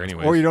hipsters. care so-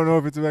 anyway. Or you don't know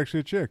if it's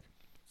actually a chick.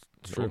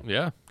 It's true.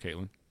 Yeah.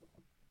 Caitlin.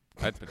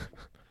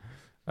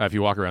 If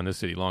you walk around this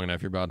city long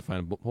enough, you're about to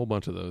find a whole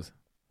bunch of those.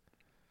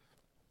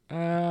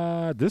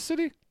 This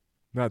city?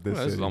 Not this.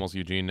 Well, this is city. almost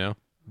Eugene now.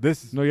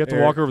 This. No, you have to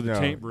area- walk over the no.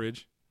 Taint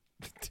Bridge.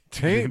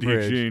 Taint to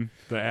Bridge. Eugene,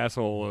 the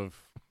asshole of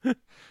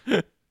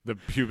the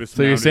pubis.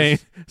 So you're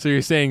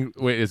mountains. saying,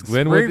 wait, is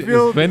Glenwood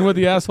Springfield-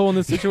 the asshole in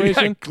this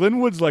situation? Yeah,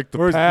 Glenwood's like the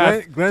Or is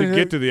path Glen- to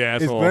get to the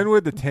Is asshole.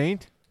 Glenwood the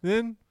taint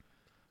then?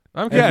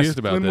 I'm Yes, confused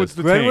about Glenwood's this.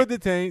 the Glenwood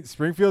taint. the taint.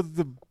 Springfield's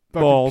the fucking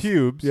Balls.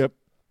 pubes. Yep.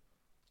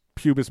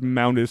 Pubis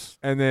mountis.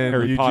 And then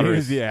Harry Eugene Potter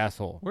is is- the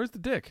asshole. Where's the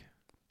dick?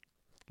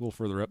 A little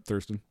further up,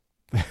 Thurston.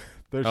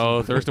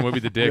 Oh, Thurston would be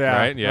the dick, Yeah.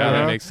 right? Yeah, that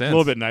Uh-huh. makes A sense.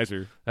 little bit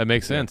nicer. That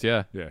makes sense.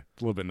 Yeah. Yeah, a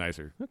little bit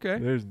nicer. Okay.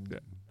 There's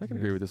I can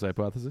agree with this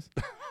hypothesis.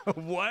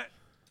 What?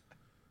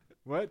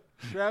 what,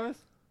 Travis?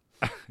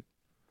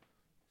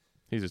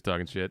 He's just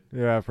talking shit.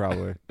 Yeah,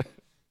 probably.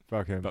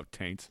 Fuck him. About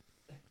taints.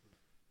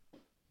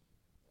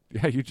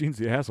 Yeah, Eugene's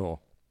the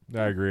asshole.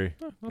 I agree.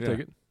 I'll Yeah. take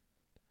it.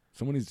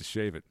 Someone needs to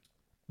shave it.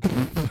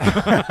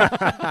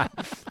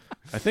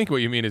 I think what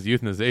you mean is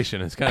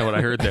euthanization. Is kind of what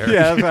I heard there.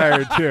 Yeah, that's what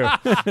I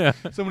heard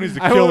too. Someone needs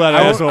to I kill won't- that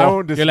I won't- asshole. I won't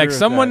You're disagree like with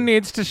someone that.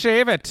 needs to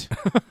shave it.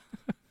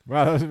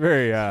 Wow, that was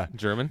very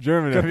German.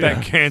 German. Cut of that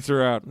you.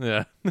 cancer out.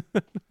 Yeah.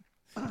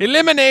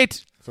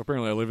 Eliminate. So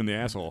apparently I live in the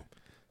asshole.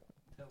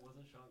 That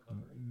wasn't Sean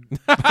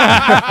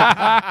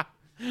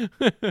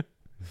Connery.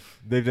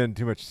 They've done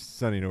too much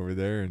sunning over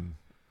there and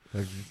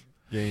have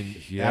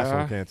gained Yeah.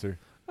 asshole cancer.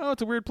 Oh,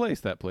 it's a weird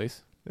place. That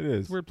place. It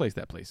is. It's a weird place.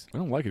 That place. I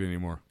don't like it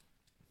anymore.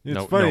 It's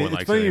No funny. one It's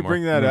likes funny it you anymore.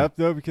 bring that Yeah. up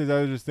though, because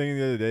I was just thinking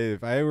the other day,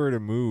 if I were to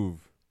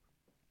move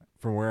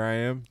from where I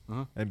am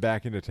Uh-huh. and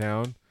back into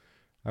town,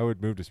 I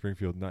would move to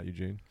Springfield, not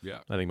Eugene. Yeah.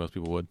 I think most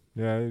people would.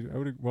 Yeah, I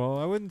would. Well,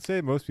 I wouldn't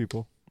say most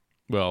people.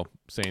 Well,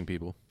 sane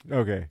people.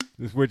 Okay,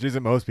 which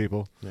isn't most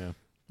people. Yeah,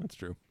 that's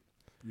true.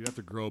 You'd have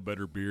to grow a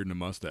better beard and a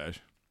mustache.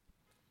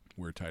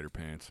 Wear tighter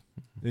pants.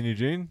 In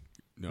Eugene,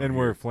 No, and here.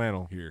 wear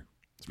flannel. Here.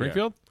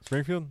 Springfield?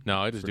 Springfield.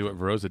 No, I just do what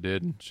Rosa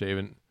did, and shave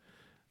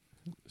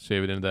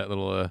it into that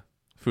little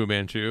Fu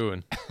Manchu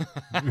and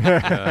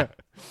Yeah.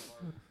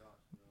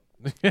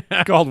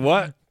 Called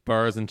what?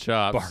 bars and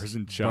chops. Bars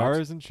and chops.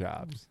 Bars and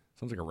chops.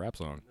 Sounds like a rap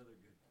song.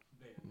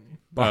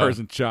 Bars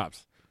and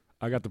chops.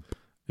 I got the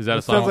Is that a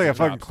That song? sounds like a Chops.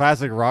 fucking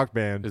classic rock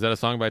band. Is that a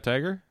song by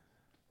Tiger?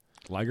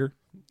 Liger.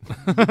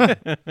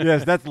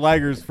 Yes, that's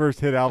Liger's first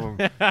hit album.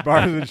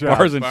 Bars and Chops.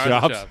 Bars and Bars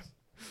chops.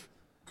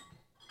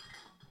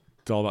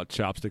 It's all about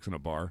chopsticks in a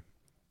bar.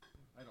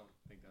 I don't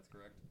think that's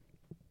correct.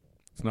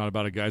 It's not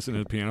about a guy sitting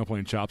at a piano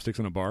playing chopsticks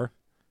in a bar.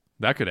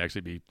 That could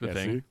actually be the Yeah,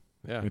 thing. see?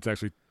 Yeah. It's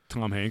actually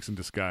Tom Hanks in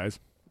disguise.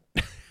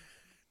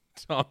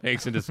 Tom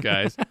Hanks in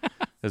disguise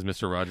as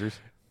Mr. Rogers.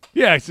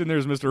 Yeah, he's sitting there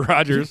as Mr.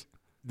 Rogers.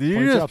 Did you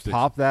Playing just chopsticks.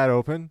 pop that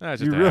open? Nah,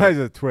 it's just You a realize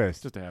it's a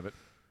twist. Just to have it.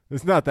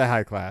 It's not that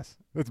high class.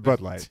 It's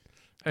Bud Light.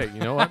 Hey, you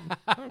know what?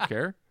 I don't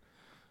care.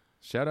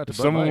 Shout out to If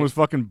Bud someone Light. was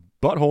fucking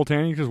butthole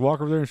tanning, you just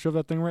walk over there and shove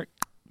that thing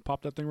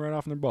pop that thing right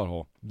off in their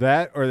butthole.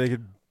 That, or they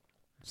could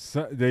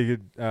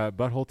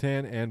butthole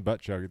tan and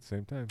butt chug at the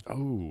same time.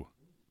 Oh.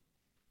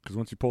 Because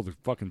once you pull the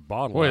fucking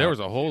bottle Boy, out, there was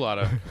a whole lot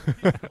of.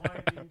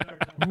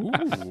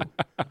 Ooh.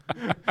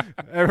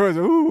 Everyone's,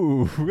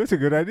 ooh, that's a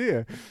good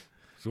idea.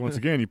 So once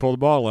again, you pull the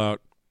bottle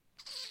out.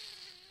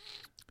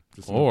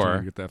 Just enough time Or-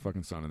 to get that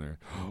fucking sun in there.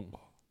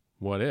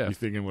 What You if?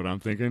 thinking what I'm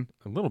thinking?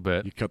 A little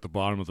bit. You cut the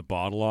bottom of the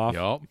bottle off.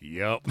 Yup.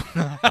 Yep.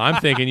 I'm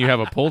thinking you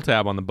have a pull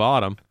tab on the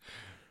bottom.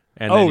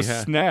 And then Oh, you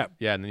have, snap.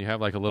 yeah, and then you have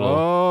like a little.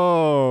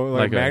 Oh, like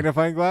like a-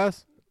 magnifying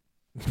glass?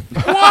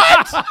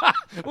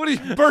 What are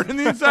you burning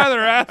the inside of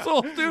their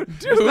asshole, dude?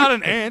 It's not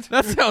an ant.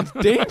 That sounds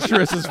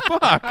dangerous as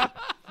fuck.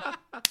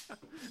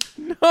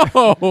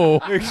 No,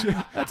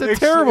 that's a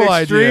terrible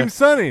Extreme idea.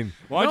 sunning.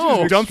 Why don't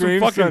No. you just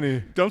Extreme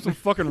sunny. dump some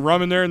fucking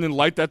rum in there and then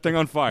light that thing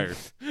on fire?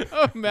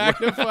 A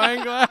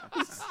magnifying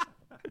glass.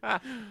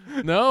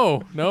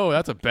 No,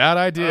 that's a bad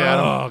idea.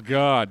 Adam. Oh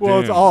God. Well,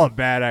 damn. it's all a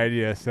bad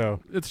idea,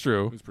 so. It's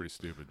true. It's pretty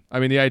stupid. I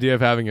mean, the idea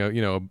of having a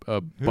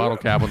bottle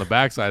cap on the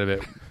backside of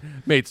it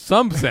made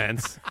some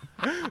sense.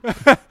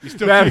 You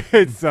still That keep,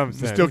 made some you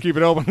sense. still keep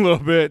it open a little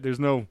bit. There's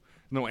no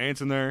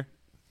ants in there.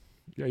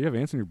 Yeah, you have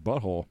ants in your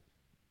butthole.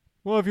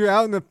 Well, if you're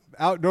out in the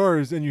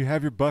outdoors and you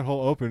have your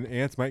butthole open,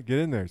 ants might get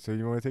in there, so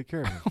you want to take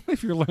care of them.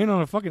 If you're laying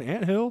on a fucking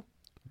anthill.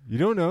 You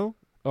don't know.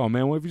 Oh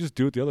man, what if you just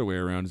do it the other way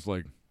around? It's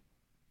like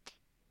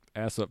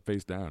ass up,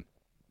 face down.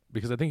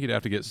 Because I think you'd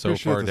have to get so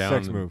Pretty sure far it's a down.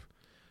 sex move.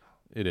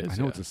 It is. I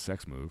know yeah. it's a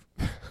sex move.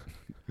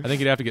 I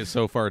think you'd have to get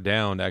so far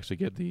down to actually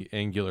get the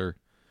angular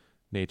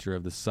nature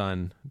of the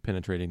sun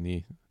penetrating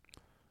the.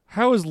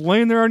 How is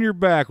laying there on your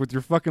back with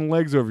your fucking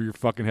legs over your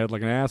fucking head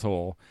like an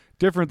asshole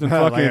different than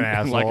Like fucking an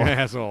asshole. like an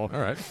asshole? All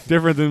right.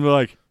 Different than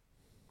like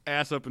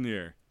ass up in the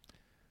air.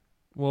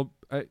 Well,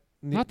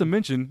 Not to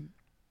mention,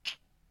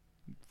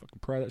 fucking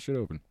pry that shit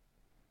open.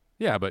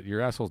 yeah, but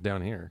your asshole's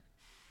down here.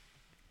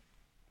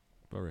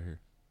 About right here.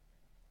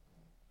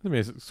 I mean,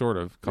 it's sort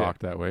of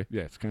cocked that way.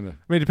 Yeah, it's kind of. I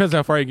mean, it depends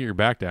how far you get your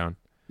back down.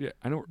 Yeah,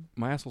 I know.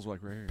 My asshole's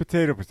like right here.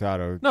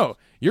 Potato. No,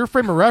 your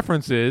frame of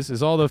reference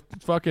is all the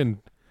fucking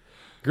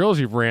girls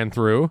you've ran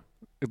through.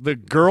 The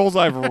girls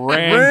I've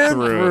ran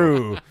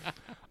through.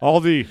 All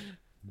the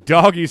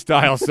doggy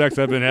style sex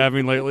I've been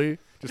having lately,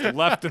 just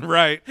left and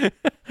right.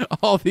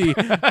 All the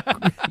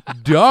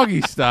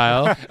doggy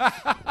style.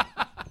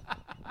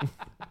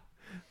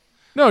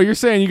 No, you're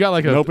saying you got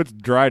like a Nope, it's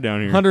dry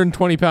down here.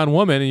 120-pound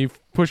woman and you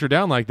push her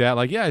down like that.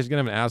 Like, yeah, she's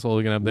going to have an asshole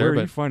looking up Where there. are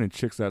you But finding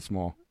chicks that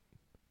small?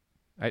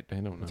 I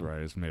don't know. That's right.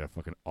 I just made a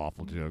fucking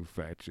awful joke.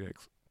 Fat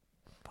chicks.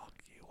 Fuck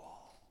you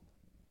all.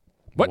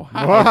 What?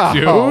 Wow,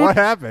 Dude. what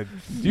happened?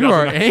 You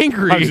are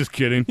angry. I'm just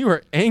kidding. You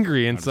are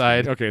angry I'm just inside.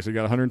 kidding. Okay, so you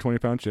got a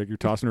 120-pound chick. You're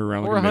tossing her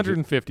around Or like a midget.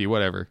 150,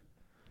 whatever.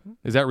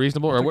 Is that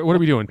reasonable? Or what are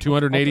we doing?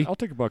 280? I'll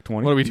take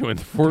 $120. What are we doing?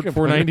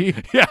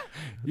 490? Yeah,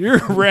 you're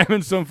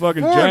ramming some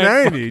fucking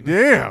giant. 490,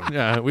 damn.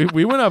 Yeah,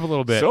 we went up a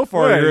little bit. So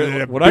far, What,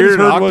 you're- a what I just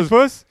bearded heard was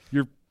octopus?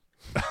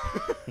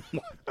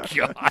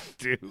 God,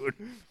 dude.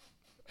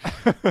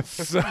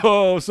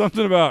 So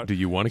something about Do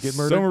you want to get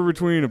murdered? somewhere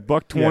between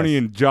 $120 Yes.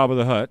 and Jabba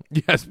the Hutt.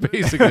 Yes,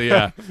 basically,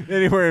 yeah.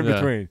 Anywhere in Yeah.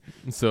 between.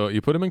 So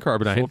you put them in So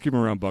carbonite. we'll keep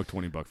them around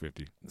 $120,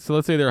 $150. So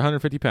let's say they're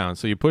 150 pounds.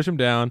 So you push them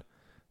down,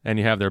 and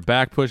you have their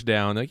back pushed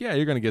down. Like, yeah,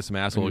 you're going to get some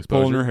asshole And you're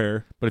pulling her exposure.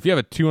 hair. But if you have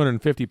a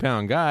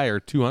 250-pound guy or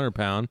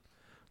 200-pound,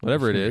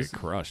 whatever it She's gonna is, get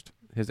crushed.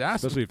 his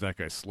ass. Especially if that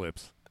guy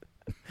slips.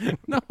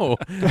 No.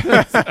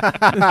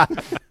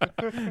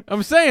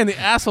 I'm saying the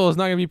asshole is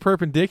not going to be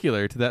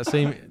perpendicular to that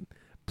same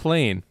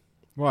plane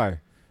Why?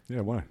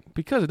 Yeah, why?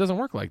 because it doesn't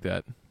work like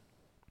that.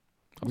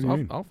 What do you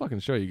mean? I'll fucking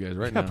show you guys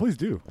right Yeah, now. please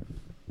do.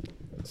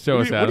 Show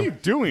What us, are, what are Adam. you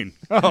doing?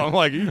 Oh, I'm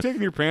like, are you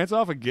taking your pants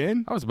off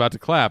again? I was about to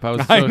clap. I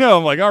was. I so- know.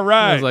 I'm like, all I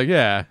right. was like,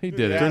 yeah, he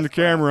did it. Turn the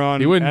camera on.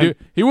 He wouldn't and-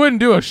 do. He wouldn't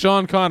do a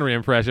Sean Connery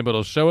impression, but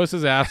he'll show us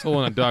his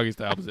asshole in a doggy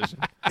style position.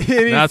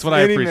 That's what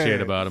I Any appreciate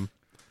minute. about him.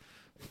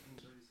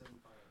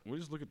 We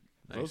just look at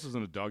Nice. Rose is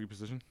in a doggy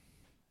position.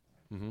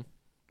 Hmm.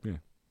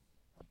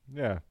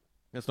 Yeah.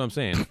 That's what I'm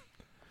saying.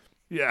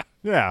 Yeah.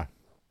 Yeah.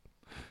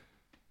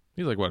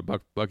 He's like what,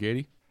 buck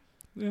 80,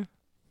 Yeah.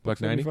 buck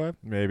 90. 75,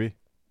 Maybe.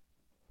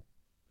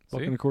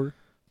 buck See? and a quarter.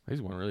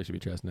 He's one really should be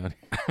chesting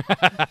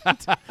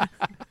out.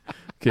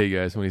 Okay,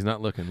 guys, when he's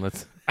not looking,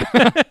 let's.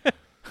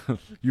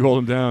 You hold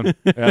him down.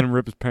 Adam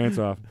rip his pants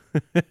off.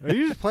 Are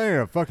you just planning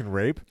a fucking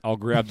rape? I'll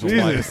grab the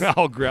Jesus. light.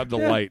 I'll grab the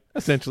Yeah. light.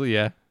 Essentially,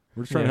 yeah.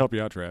 We're just trying Yeah. to help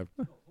you out, Trav.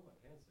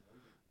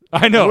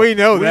 I know. We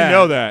know We that.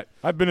 know that.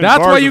 I've been in That's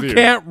bars why you with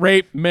can't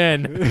rape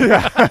men.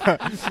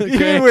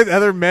 Even with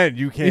other men,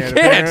 you You can't.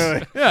 can't.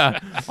 apparently. Yeah.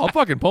 I'll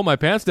fucking pull my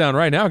pants down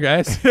right now,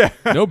 guys.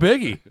 No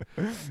biggie.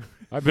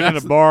 I've been in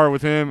a bar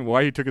with him.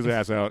 Why he took his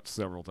ass out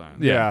several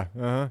times. Yeah.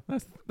 Uh-huh.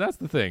 That's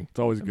the thing It's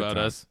always a good about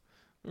time. us.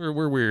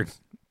 We're weird.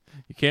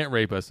 You can't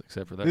rape us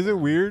except for that. Is it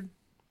weird?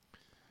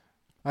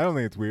 I don't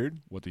think it's weird.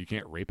 What? You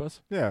can't rape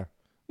us? Yeah.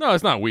 No,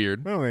 it's not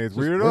weird. I don't think it's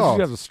What weird if at all.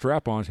 She has a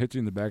strap on, hits you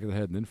in the back of the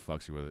head, and then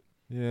fucks you with it.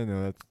 Yeah,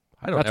 no, that's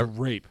I don't That's ever.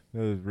 rape.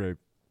 that is rape.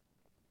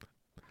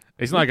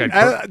 It's not like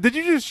I. Did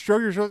you just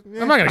shrug your shoulders?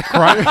 I'm not gonna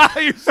cry.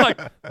 You're just like,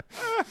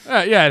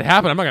 yeah, it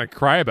happened. I'm not gonna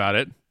cry about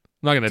it. I'm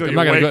not gonna. Till I'm you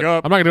not gonna wake go.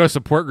 up. I'm not gonna go to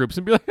support groups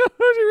and be like, "How'd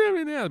you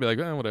rip me?" I'll be like,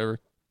 whatever.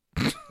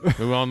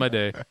 Move on with my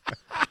day.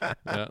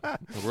 Yeah,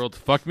 the world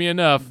fucked me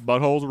enough.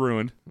 Butthole's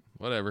ruined.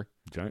 Whatever.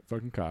 Giant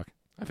fucking cock.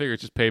 I figure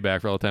it's just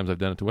payback for all the times I've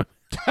done it to women.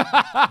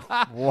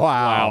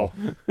 Wow.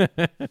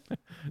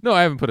 No,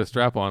 I haven't put a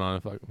strap on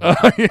it. Fuck.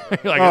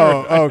 Like,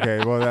 Oh,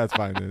 okay. Well, that's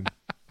fine then.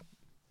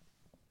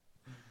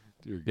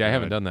 dear Yeah, I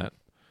haven't God. done that.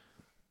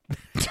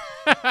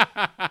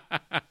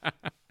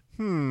 I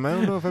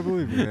don't know if I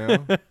believe you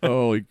now.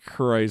 Holy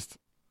Christ.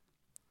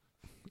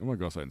 I'm going to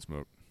go outside and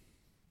smoke.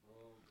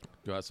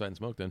 Go outside and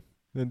smoke then.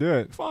 Then do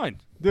it. Fine.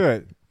 Do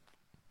it.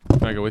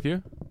 Can I go with you?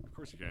 Of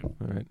course you can.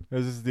 All right.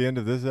 Is this the end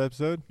of this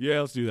episode?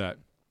 Yeah, let's do that.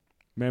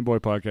 Man Boy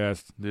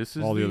Podcast. This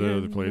is All the other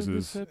end of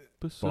places. this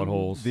episode.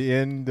 Buttholes. The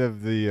end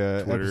of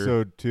the Twitter.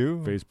 episode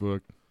 2?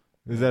 Facebook.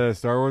 Is that a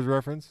Star Wars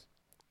reference?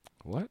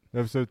 What?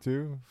 Episode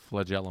 2?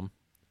 Flagellum.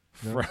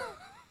 No.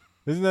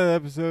 Isn't that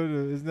episode?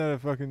 Isn't that a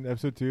fucking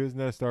episode 2? Isn't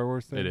that a Star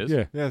Wars thing? It is.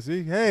 Yeah. Yeah.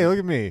 See, hey, look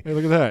at me. Hey,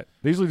 look at that.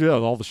 They usually do that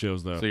with all the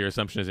shows, though. So your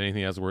assumption is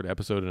anything that has the word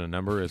episode and a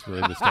number is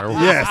related to Star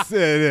Wars? Yes, it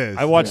is.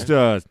 I watched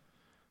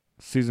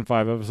season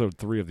 5, episode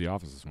 3 of The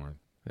Office this morning.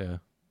 Yeah.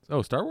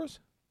 Oh, Star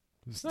Wars?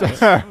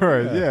 Star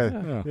Wars. Yeah.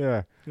 Yeah.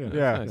 Yeah. Yeah.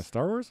 Yeah. Nice.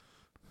 Star Wars?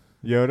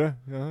 Yoda.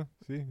 Uh-huh.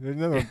 See, there's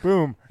another one.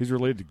 Boom. He's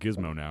related to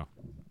Gizmo now.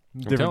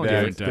 Different telling you,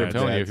 dads. I'm I'm different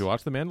telling you, dads. if you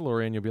watch The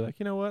Mandalorian, you'll be like,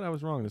 you know what? I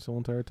was wrong this whole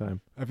entire time.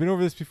 I've been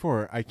over this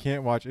before. I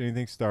can't watch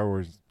anything Star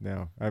Wars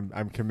now.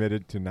 I'm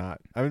committed to not.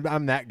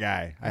 I'm that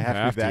guy. I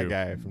have to be that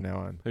guy from now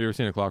on. Have you ever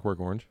seen A Clockwork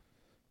Orange?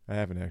 I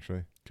haven't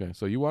actually. Okay,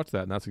 so you watch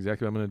that, and that's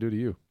exactly what I'm going to do to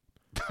you.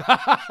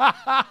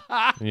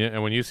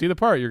 And when you see the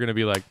part, you're going to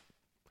be like,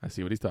 I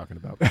see what he's talking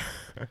about.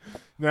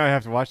 Now I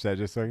have to watch that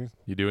just so I can.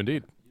 You do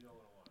indeed.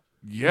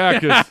 Yeah,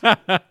 because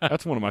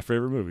that's one of my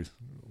favorite movies.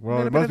 Well,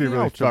 Bit it of must be really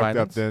ultra fucked up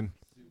violence. then.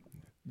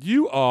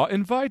 You are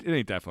invited. It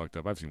ain't that fucked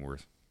up. I've seen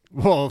worse.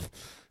 Well,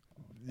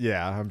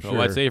 yeah, I'm sure.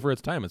 Oh, I'd say for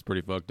its time, it's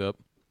pretty fucked up.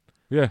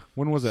 Yeah.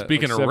 When was that?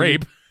 Speaking Like of 70?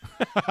 rape,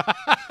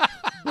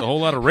 a whole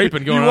lot of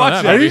raping going You on. watch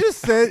in that, that Did you movie. just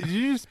say? Did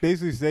you just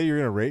basically say you're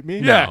gonna rape me?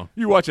 Yeah. No.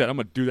 You watch that. I'm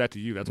going to do that to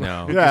you. That's what.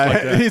 No. just Yeah.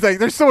 like that. He's like,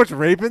 there's so much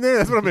rape in there.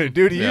 That's what I'm gonna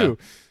do to Yeah. you.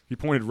 He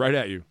pointed right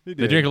at you. He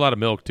They did. drink a lot of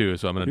milk, too,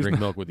 so I'm going to He's drink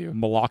not- milk with you.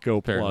 Molocco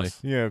Apparently. Plus.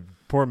 You gonna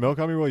pour milk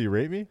on me while you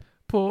rape me?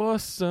 Pour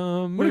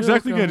some What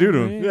exactly milk you gonna do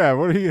to on him? me. Yeah.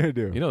 What are you gonna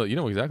do? You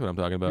know exactly what I'm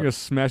talking You're about. going to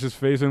smash his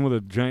face in with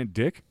a giant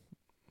dick?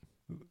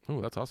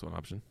 Oh, that's also an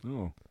option.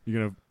 Oh. You're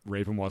going to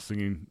rape him while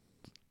singing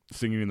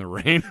in the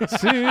rain?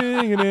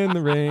 Singing in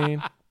the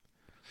rain.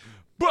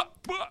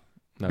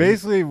 No,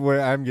 Basically, what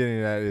I'm getting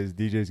at is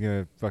DJ's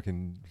gonna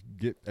fucking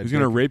get. He's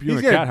going to rape you He's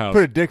in a gonna cat house.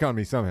 put a dick on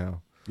me somehow.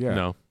 Yeah.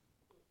 No.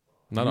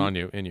 Not on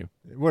you, in you.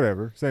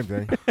 Whatever. Same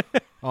thing.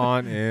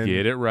 On in.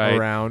 Get it right.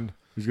 Around.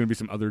 There's going to be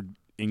some other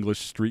English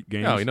street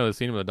games. No, you know the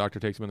scene when the doctor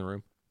takes him in the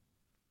room?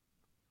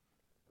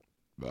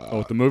 Oh,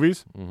 with the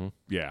movies? Mm-hmm.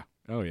 Yeah.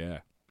 Oh, yeah.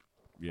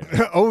 Yeah.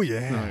 Oh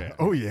yeah. Oh, yeah.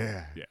 Oh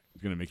yeah. Yeah.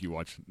 It's going to make you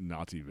watch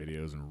Nazi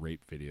videos and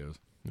rape videos.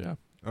 Yeah.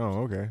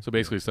 Oh okay. So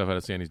basically stuff out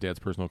of Sandy's dad's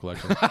personal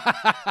collection.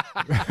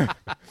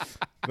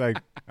 Like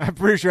I'm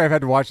pretty sure I've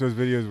had to watch those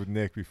videos with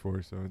Nick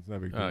before, so it's not a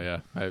big deal. Oh,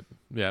 yeah.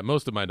 Yeah,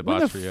 most of my When the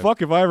debauchery. fuck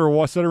have I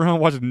ever sat around and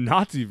watched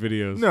Nazi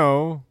videos?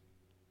 No.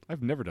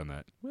 I've never done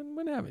that.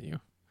 When haven't you?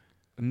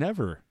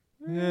 Never.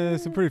 Yeah,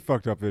 some pretty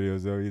fucked up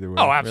videos though. Either way.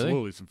 Oh,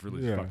 absolutely. Some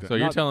really Yeah. fucked up. So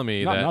you're Not- telling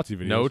me not that Nazi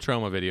videos. no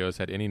trauma videos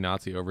had any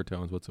Nazi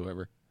overtones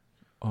whatsoever?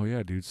 Oh,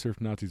 yeah, dude.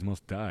 Surf Nazis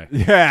must die.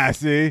 Yeah.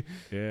 See.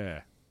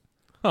 Yeah.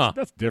 Huh.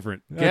 That's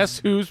different. Guess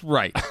who's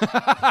right?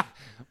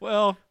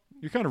 Well,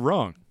 you're kind of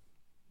wrong.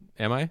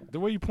 Am I? The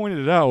way you pointed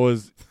it out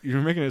was you're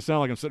making it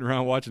sound like I'm sitting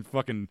around watching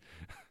fucking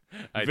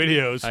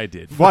videos. I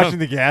did. Watching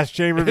the gas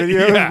chamber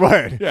videos. Yeah.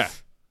 What? Yeah.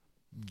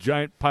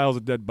 Giant piles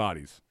of dead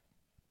bodies.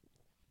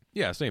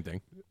 Yeah, same thing.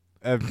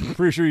 I'm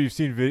pretty sure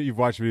you've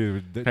watched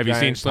videos with Have you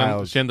seen giant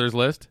piles. Schindler's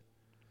List?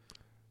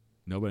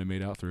 Nobody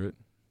made out through it.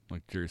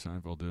 Like Jerry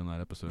Seinfeld did in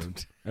that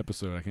episode.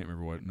 I can't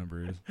remember what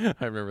number it is.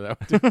 I remember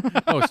that one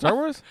too. Oh, Star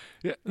Wars?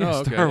 Yeah, Oh,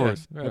 okay, Star yeah.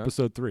 Wars. Right on.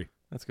 Episode 3.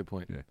 That's a good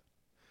point. Yeah.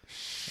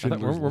 I thought,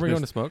 were we going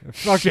to smoke?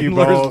 Fuck you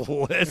Schindler's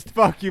both. List.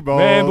 Fuck you both.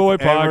 Man Boy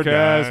and we're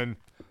Podcast. done.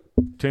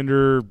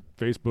 Tinder,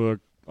 Facebook,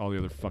 all the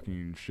other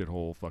fucking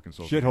shithole fucking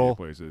social media Shithole.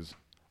 places.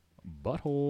 Butthole.